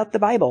growling about the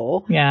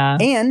Bible. Yeah.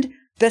 And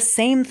the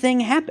same thing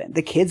happened.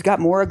 The kids got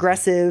more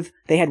aggressive.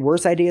 They had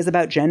worse ideas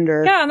about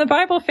gender. Yeah, and the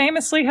Bible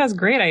famously has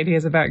great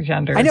ideas about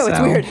gender. I know, it's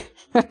weird.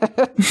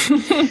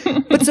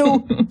 But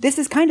so this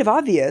is kind of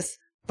obvious,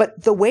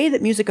 but the way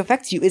that music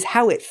affects you is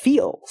how it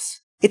feels.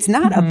 It's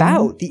not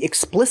about the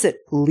explicit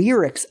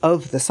lyrics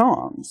of the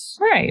songs.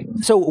 Right.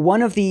 So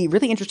one of the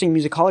really interesting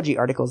musicology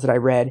articles that I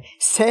read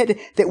said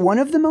that one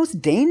of the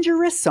most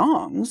dangerous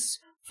songs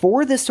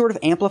for this sort of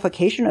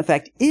amplification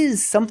effect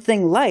is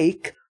something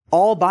like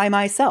All by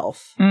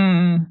Myself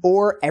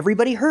or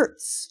Everybody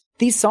Hurts.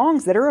 These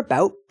songs that are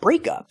about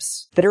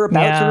breakups, that are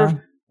about sort of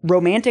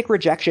romantic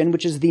rejection,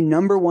 which is the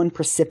number one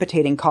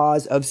precipitating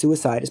cause of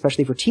suicide,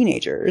 especially for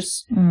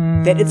teenagers.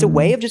 That it's a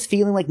way of just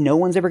feeling like no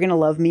one's ever going to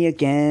love me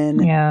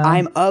again. Yeah.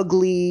 I'm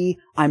ugly.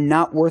 I'm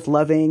not worth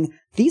loving.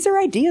 These are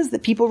ideas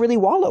that people really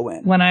wallow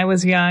in. When I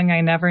was young,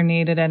 I never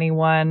needed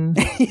anyone.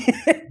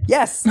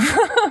 Yes.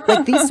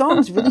 Like these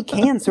songs really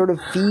can sort of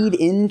feed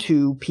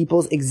into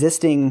people's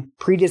existing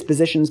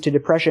predispositions to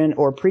depression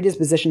or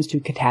predispositions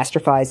to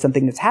catastrophize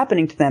something that's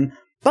happening to them.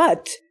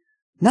 But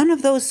none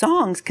of those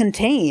songs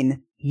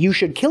contain "you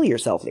should kill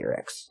yourself"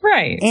 lyrics.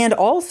 Right. And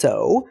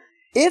also,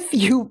 if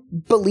you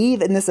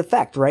believe in this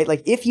effect, right?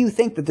 Like if you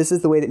think that this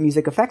is the way that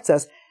music affects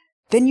us,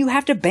 then you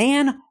have to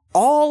ban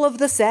all of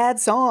the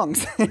sad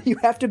songs. You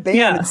have to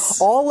ban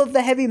all of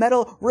the heavy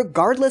metal,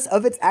 regardless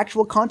of its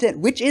actual content,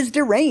 which is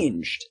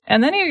deranged.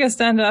 And then you just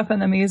end up in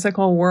the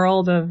musical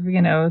world of,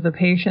 you know, The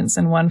Patients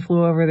and One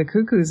Flew Over the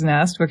Cuckoo's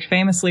Nest, which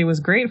famously was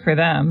great for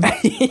them.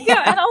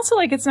 Yeah, and also,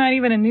 like, it's not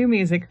even a new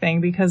music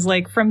thing, because,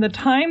 like, from the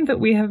time that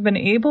we have been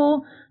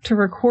able to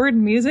record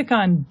music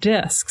on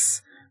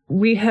discs,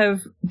 we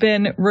have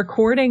been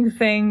recording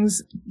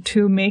things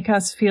to make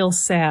us feel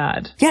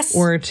sad. Yes.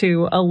 Or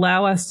to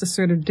allow us to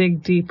sort of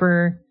dig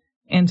deeper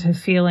into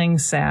feeling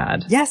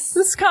sad. Yes.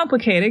 This is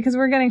complicated because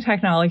we're getting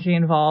technology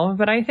involved,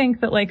 but I think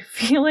that, like,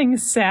 feeling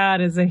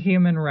sad is a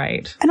human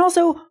right. And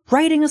also,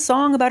 writing a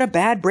song about a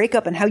bad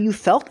breakup and how you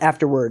felt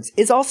afterwards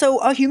is also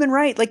a human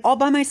right. Like, All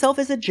by Myself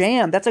is a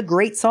jam. That's a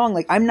great song.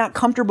 Like, I'm not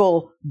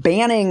comfortable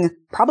banning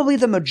probably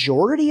the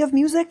majority of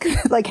music,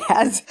 like,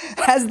 has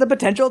the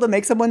potential to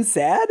make someone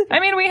sad.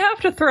 I mean, we have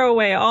to throw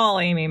away all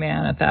Amy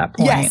Mann at that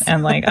point. Yes.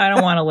 And, like, I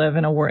don't want to live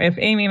in a world. If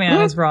Amy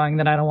Mann is wrong,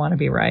 then I don't want to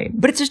be right.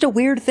 But it's just a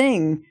weird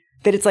thing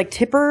that it's like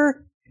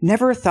Tipper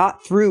never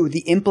thought through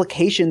the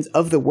implications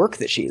of the work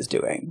that she is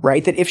doing,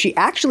 right? That if she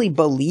actually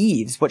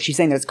believes what she's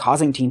saying, that it's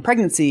causing teen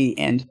pregnancy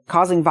and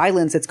causing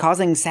violence, it's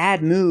causing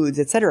sad moods,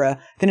 etc.,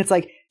 then it's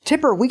like,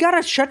 Tipper, we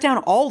gotta shut down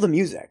all the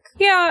music.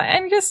 Yeah,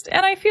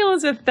 and I feel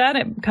as if that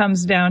it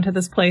comes down to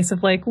this place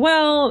of like,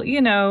 well,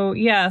 you know,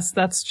 yes,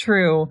 that's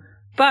true,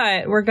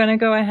 but we're gonna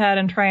go ahead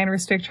and try and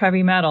restrict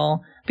heavy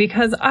metal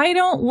because I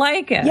don't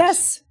like it.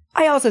 Yes.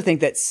 I also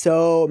think that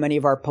so many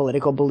of our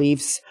political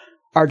beliefs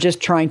are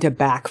just trying to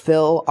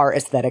backfill our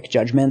aesthetic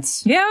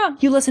judgments. Yeah.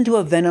 You listen to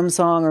a Venom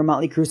song or a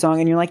Motley Crue song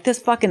and you're like, this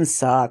fucking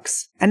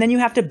sucks. And then you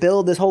have to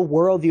build this whole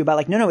worldview about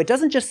like, no, it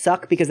doesn't just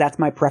suck because that's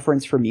my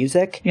preference for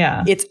music.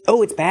 Yeah. It's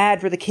bad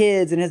for the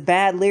kids and it has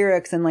bad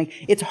lyrics and like,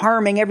 it's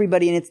harming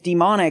everybody and it's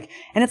demonic.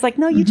 And it's like,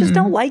 no, you just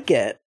don't like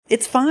it.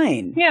 It's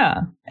fine.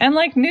 Yeah. And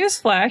like,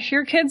 newsflash,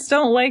 your kids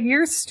don't like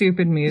your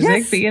stupid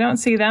music, but you don't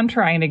see them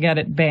trying to get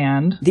it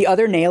banned. The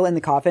other nail in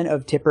the coffin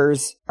of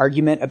Tipper's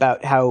argument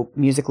about how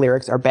music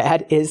lyrics are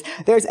bad is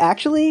there's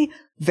actually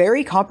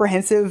very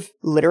comprehensive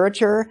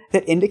literature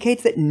that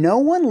indicates that no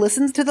one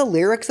listens to the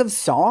lyrics of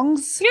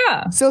songs.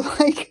 Yeah. So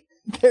like,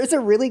 there's a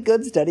really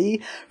good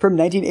study from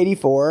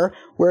 1984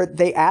 where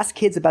they asked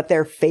kids about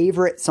their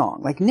favorite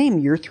song. Like, name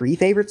your 3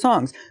 favorite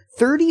songs.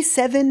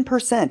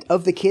 37%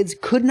 of the kids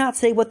could not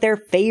say what their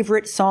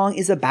favorite song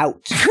is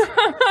about.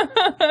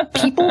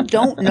 People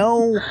don't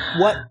know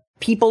what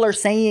people are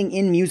saying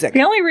in music.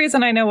 The only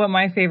reason I know what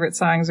my favorite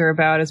songs are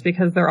about is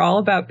because they're all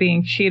about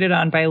being cheated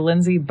on by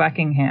Lindsey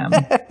Buckingham.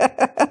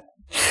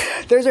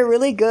 There's a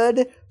really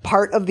good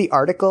part of the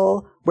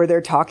article where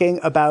they're talking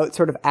about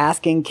sort of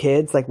asking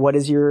kids, like, what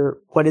is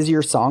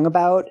your song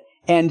about?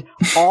 And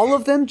all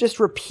of them just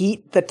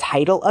repeat the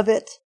title of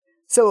it.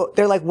 So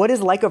they're like, what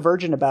is Like a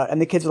Virgin about?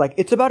 And the kids are like,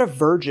 it's about a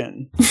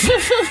virgin.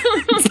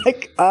 It's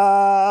like,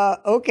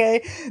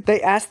 okay.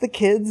 They ask the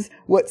kids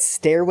what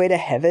Stairway to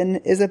Heaven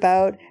is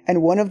about.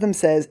 And one of them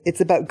says it's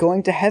about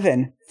going to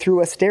heaven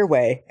through a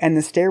stairway. And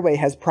the stairway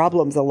has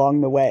problems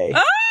along the way.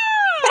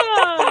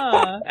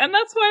 And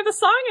that's why the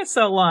song is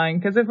so long,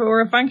 because if it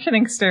were a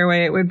functioning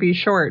stairway, it would be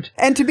short.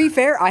 And to be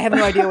fair, I have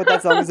no idea what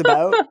that song is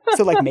about.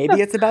 So like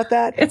maybe it's about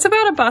that. It's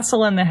about a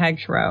bustle in the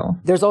hedgerow.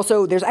 There's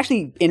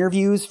actually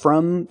interviews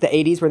from the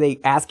 80s where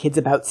they ask kids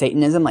about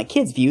Satanism, like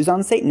kids' views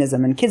on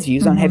Satanism and kids'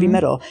 views on heavy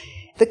metal.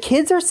 The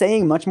kids are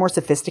saying much more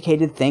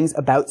sophisticated things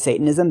about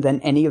Satanism than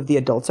any of the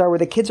adults are, where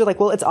the kids are like,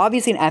 well, it's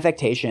obviously an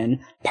affectation.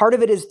 Part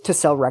of it is to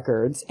sell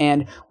records.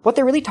 And what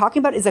they're really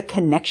talking about is a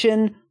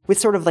connection with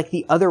sort of like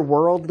the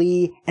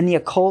otherworldly and the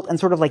occult and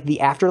sort of like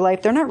the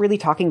afterlife, they're not really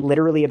talking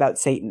literally about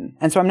Satan.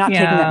 And so I'm not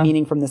taking that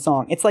meaning from the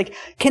song. It's like,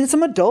 can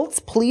some adults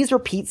please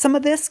repeat some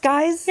of this,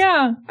 guys?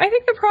 Yeah. I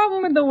think the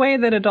problem with the way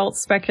that adults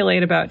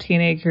speculate about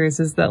teenagers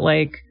is that,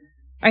 like,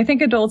 I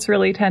think adults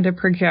really tend to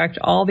project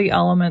all the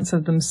elements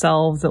of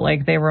themselves that,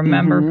 like, they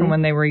remember from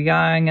when they were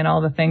young and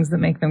all the things that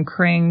make them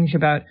cringe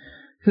about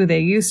who they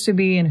used to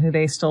be and who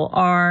they still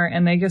are.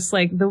 And they just,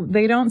 like,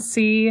 they don't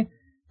see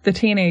the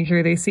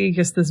teenager. They see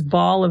just this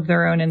ball of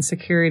their own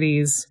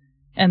insecurities.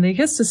 And they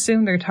just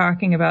assume they're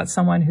talking about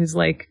someone who's,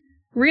 like,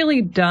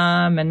 really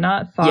dumb and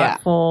not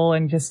thoughtful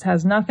and just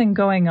has nothing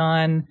going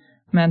on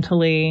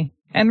mentally.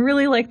 And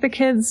really, like, the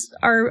kids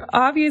are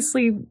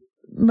obviously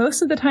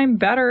most of the time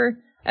better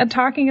at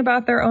talking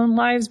about their own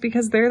lives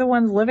because they're the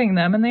ones living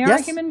them and they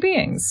are human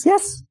beings.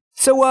 Yes.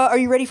 So, are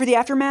you ready for the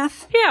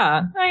aftermath?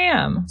 Yeah, I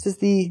am. This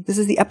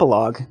is the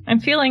epilogue. I'm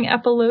feeling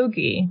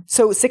epilogue-y.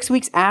 So 6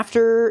 weeks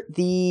after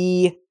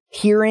the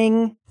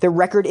hearing, the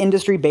record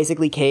industry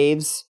basically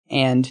caves,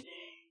 and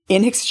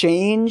in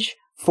exchange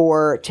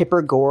for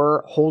Tipper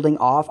Gore holding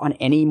off on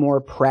any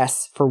more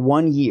press for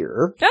 1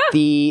 year,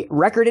 the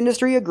record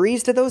industry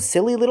agrees to those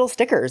silly little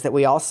stickers that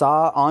we all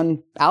saw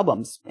on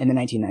albums in the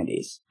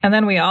 1990s. And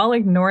then we all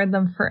ignored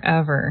them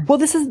forever. Well,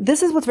 this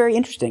is what's very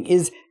interesting,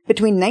 is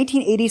between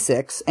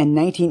 1986 and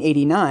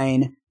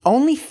 1989,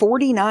 only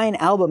 49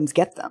 albums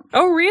get them.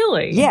 Oh,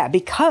 really? Yeah,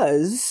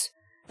 because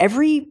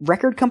every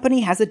record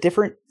company has a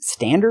different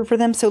standard for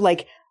them. So,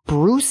 like,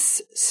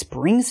 Bruce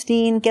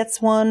Springsteen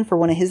gets one for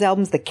one of his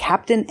albums. The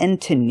Captain and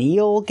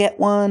Tennille get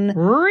one.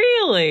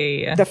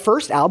 Really? The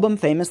first album,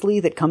 famously,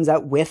 that comes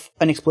out with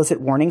an explicit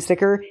warning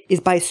sticker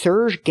is by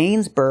Serge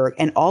Gainsbourg,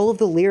 and all of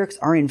the lyrics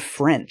are in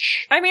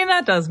French. I mean,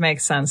 that does make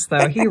sense,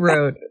 though. He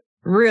wrote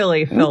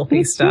really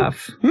filthy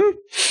stuff.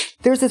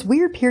 There's this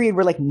weird period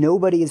where, like,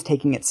 nobody is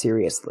taking it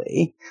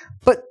seriously.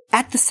 But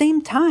at the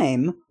same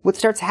time, what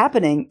starts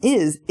happening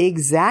is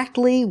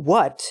exactly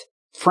what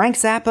Frank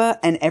Zappa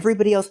and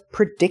everybody else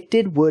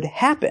predicted would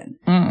happen.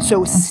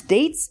 So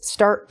states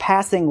start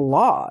passing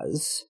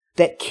laws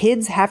that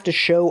kids have to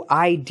show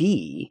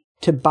ID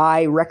to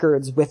buy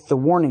records with the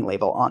warning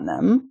label on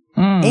them.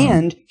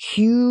 And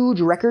huge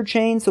record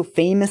chains, so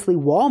famously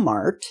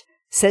Walmart,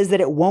 says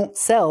that it won't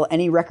sell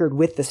any record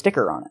with the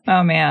sticker on it.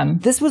 Oh, man.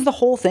 This was the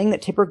whole thing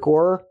that Tipper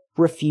Gore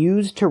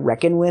refused to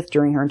reckon with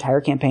during her entire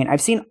campaign.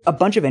 I've seen a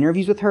bunch of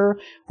interviews with her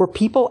where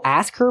people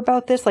ask her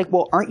about this, like,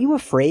 well, aren't you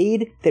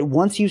afraid that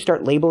once you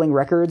start labeling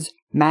records,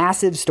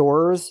 massive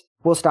stores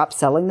will stop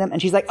selling them?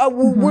 And she's like, oh,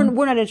 well,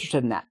 we're not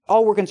interested in that.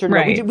 All we're concerned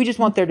about, we just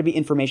want there to be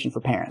information for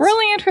parents.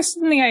 Really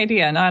interested in the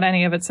idea, not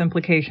any of its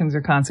implications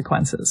or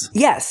consequences.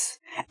 Yes.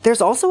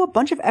 There's also a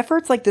bunch of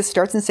efforts, like this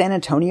starts in San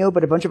Antonio,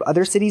 but a bunch of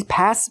other cities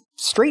pass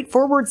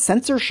straightforward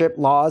censorship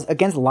laws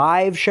against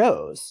live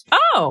shows.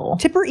 Oh.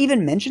 Tipper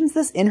even mentions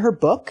this in her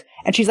book,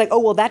 and she's like, oh,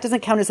 well, that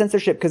doesn't count as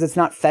censorship because it's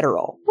not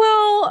federal.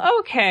 Well,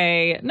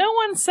 okay. No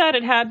one said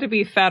it had to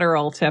be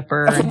federal,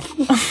 Tipper.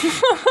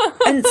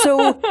 And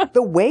so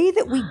the way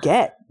that we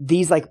get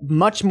these, like,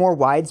 much more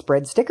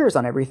widespread stickers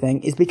on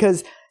everything is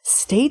because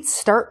states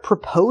start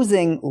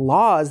proposing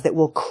laws that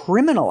will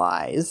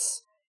criminalize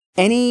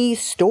any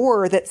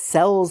store that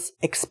sells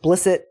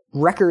explicit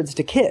records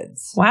to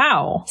kids.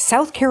 Wow.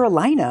 South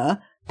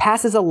Carolina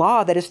passes a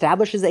law that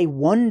establishes a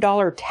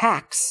 $1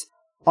 tax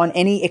on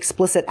any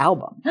explicit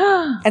album.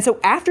 And so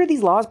after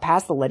these laws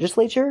pass the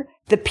legislature,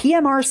 the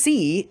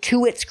PMRC,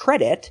 to its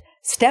credit,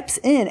 steps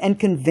in and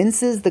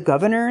convinces the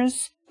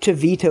governors to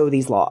veto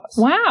these laws.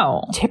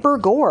 Wow. Tipper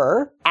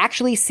Gore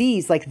actually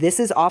sees, like, this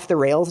is off the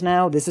rails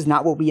now. This is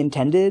not what we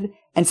intended.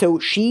 And so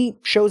she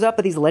shows up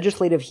at these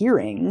legislative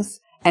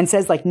hearings and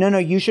says, like, no,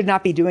 you should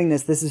not be doing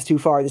this. This is too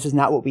far. This is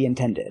not what we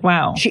intended.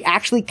 Wow. She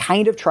actually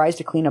kind of tries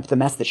to clean up the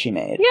mess that she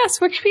made.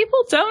 Yes, which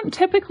people don't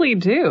typically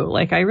do.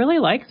 Like, I really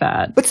like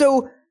that. But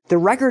so the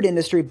record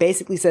industry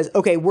basically says,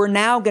 okay, we're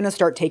now going to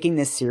start taking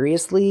this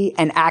seriously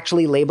and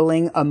actually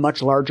labeling a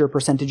much larger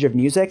percentage of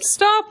music.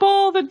 Stop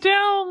all the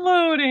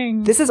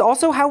downloading. This is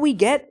also how we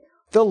get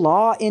the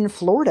law in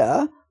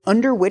Florida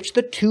under which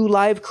the 2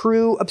 Live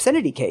Crew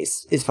obscenity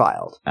case is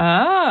filed. Oh,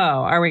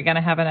 are we going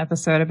to have an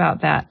episode about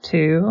that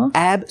too?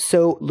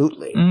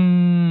 Absolutely.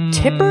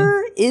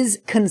 Tipper is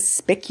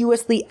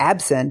conspicuously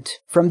absent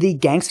from the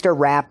gangsta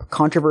rap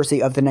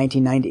controversy of the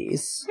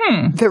 1990s.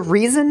 The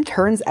reason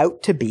turns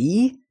out to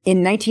be,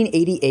 in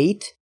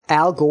 1988,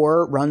 Al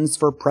Gore runs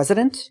for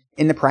president.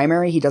 In the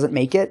primary, he doesn't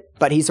make it,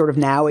 but he's sort of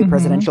now a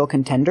presidential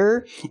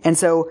contender. And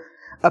so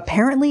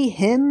apparently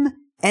him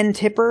and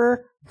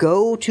Tipper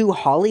go to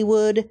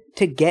Hollywood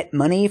to get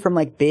money from,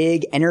 like,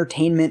 big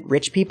entertainment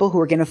rich people who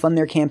are going to fund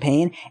their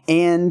campaign,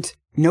 and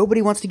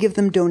nobody wants to give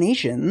them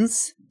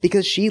donations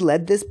because she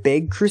led this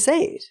big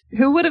crusade.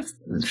 Who would have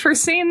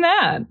foreseen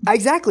that?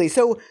 Exactly.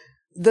 So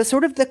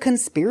the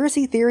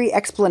conspiracy theory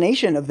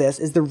explanation of this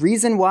is the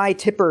reason why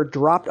Tipper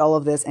dropped all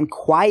of this and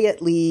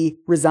quietly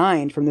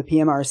resigned from the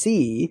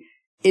PMRC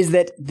is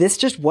that this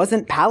just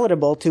wasn't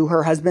palatable to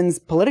her husband's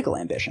political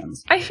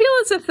ambitions. I feel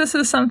as if this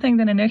is something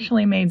that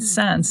initially made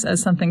sense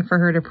as something for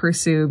her to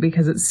pursue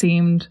because it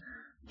seemed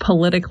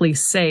politically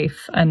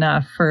safe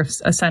enough for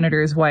a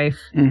senator's wife.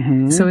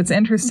 Mm-hmm. So it's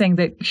interesting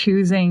that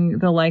choosing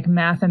the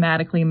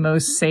mathematically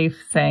most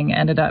safe thing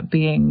ended up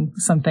being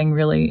something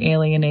really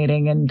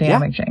alienating and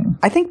damaging. Yeah.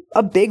 I think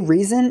a big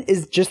reason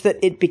is just that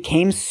it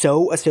became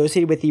so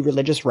associated with the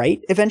religious right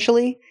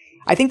eventually.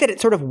 I think that it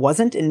sort of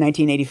wasn't in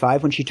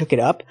 1985 when she took it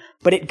up,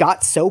 but it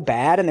got so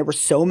bad and there were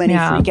so many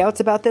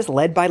freakouts about this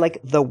led by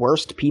the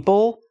worst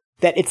people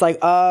that it's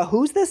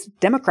who's this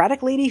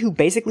Democratic lady who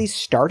basically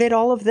started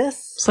all of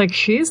this? It's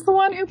she's the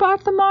one who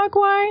bought the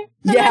Mogwai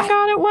and then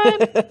got it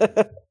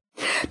wet.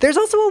 There's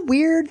also a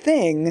weird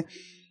thing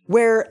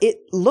where it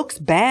looks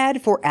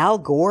bad for Al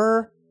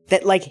Gore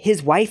that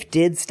his wife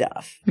did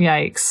stuff.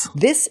 Yikes.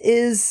 This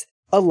is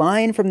a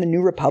line from the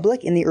New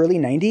Republic in the early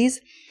 90s.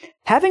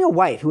 Having a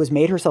wife who has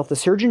made herself the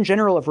Surgeon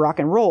General of rock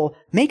and roll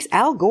makes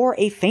Al Gore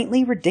a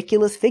faintly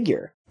ridiculous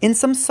figure. In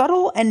some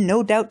subtle and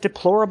no doubt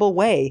deplorable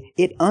way,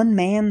 it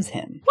unmans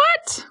him.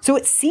 What? So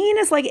it's seen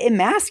as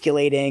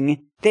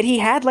emasculating that he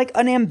had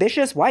an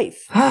ambitious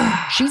wife.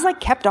 She's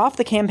kept off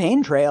the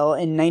campaign trail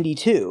in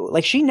 92.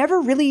 She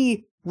never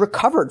really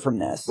recovered from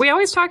this. We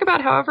always talk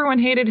about how everyone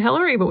hated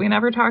Hillary, but we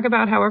never talk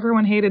about how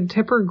everyone hated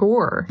Tipper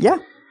Gore. Yeah.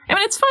 I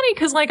mean, it's funny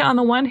because, on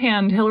the one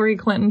hand, Hillary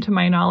Clinton, to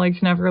my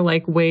knowledge, never,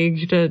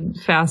 waged a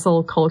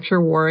facile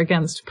culture war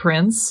against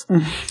Prince.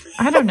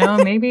 I don't know.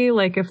 Maybe,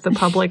 if the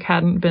public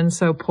hadn't been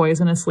so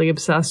poisonously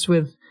obsessed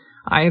with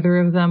either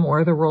of them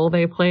or the role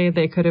they played,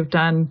 they could have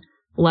done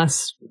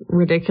less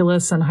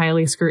ridiculous and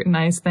highly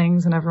scrutinized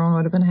things and everyone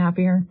would have been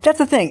happier. That's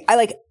the thing.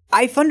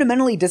 I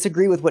fundamentally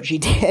disagree with what she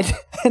did.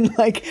 And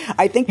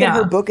I think that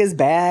her book is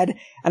bad.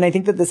 And I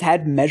think that this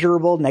had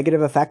measurable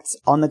negative effects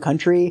on the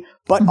country.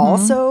 But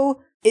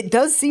also, it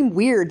does seem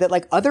weird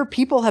that other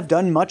people have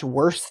done much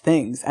worse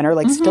things and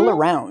are still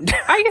around.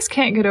 I just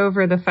can't get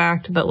over the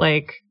fact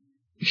that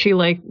she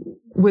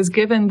was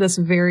given this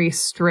very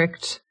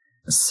strict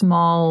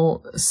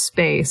small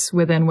space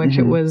within which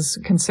it was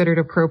considered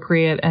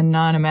appropriate and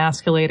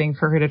non-emasculating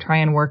for her to try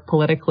and work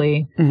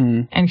politically.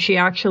 And she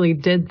actually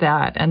did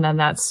that, and then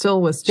that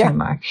still was too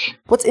much.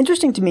 What's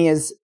interesting to me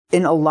is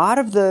in a lot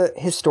of the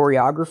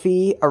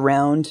historiography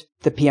around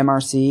the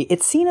PMRC,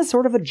 it's seen as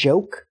sort of a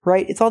joke,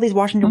 right? It's all these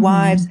Washington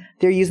wives,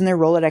 they're using their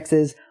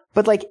Rolodexes,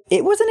 but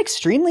it was an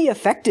extremely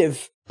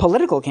effective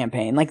political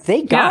campaign.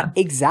 They got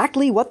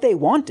exactly what they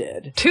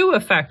wanted. Too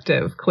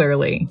effective,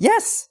 clearly.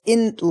 Yes.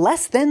 In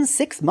less than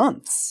 6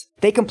 months,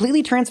 they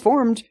completely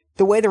transformed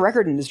the way the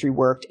record industry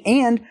worked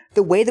and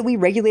the way that we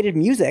regulated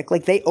music.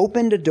 They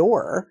opened a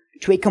door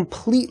to a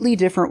completely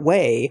different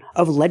way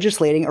of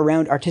legislating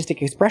around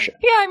artistic expression.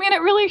 Yeah, I mean,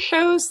 it really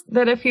shows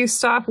that if you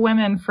stop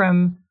women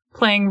from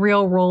playing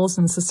real roles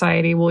in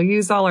society, we'll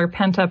use all our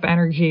pent-up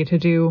energy to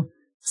do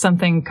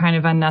something kind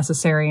of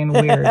unnecessary and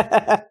weird.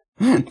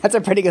 That's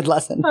a pretty good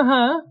lesson.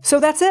 So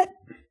that's it.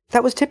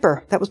 That was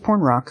Tipper. That was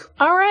Porn Rock.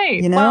 All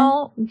right.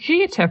 Well,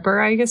 gee,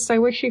 Tipper, I guess I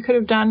wish you could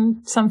have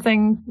done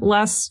something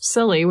less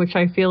silly, which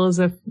I feel as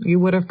if you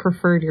would have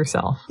preferred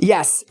yourself.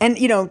 Yes. And,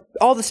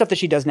 all the stuff that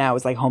she does now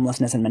is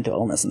homelessness and mental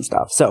illness and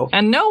stuff. So.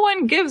 And no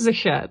one gives a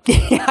shit.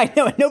 Yeah, I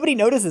know. Nobody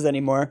notices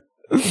anymore.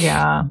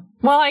 Yeah.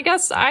 Well, I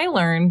guess I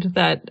learned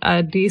that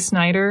Dee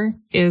Snider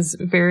is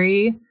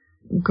very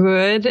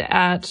good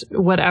at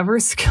whatever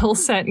skill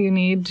set you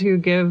need to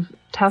give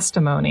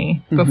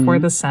testimony before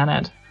the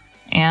Senate.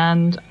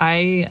 And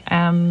I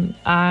am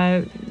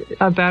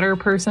a better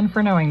person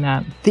for knowing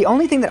that. The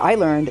only thing that I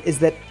learned is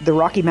that the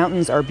Rocky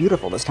Mountains are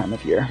beautiful this time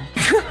of year.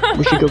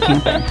 We should go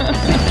camping.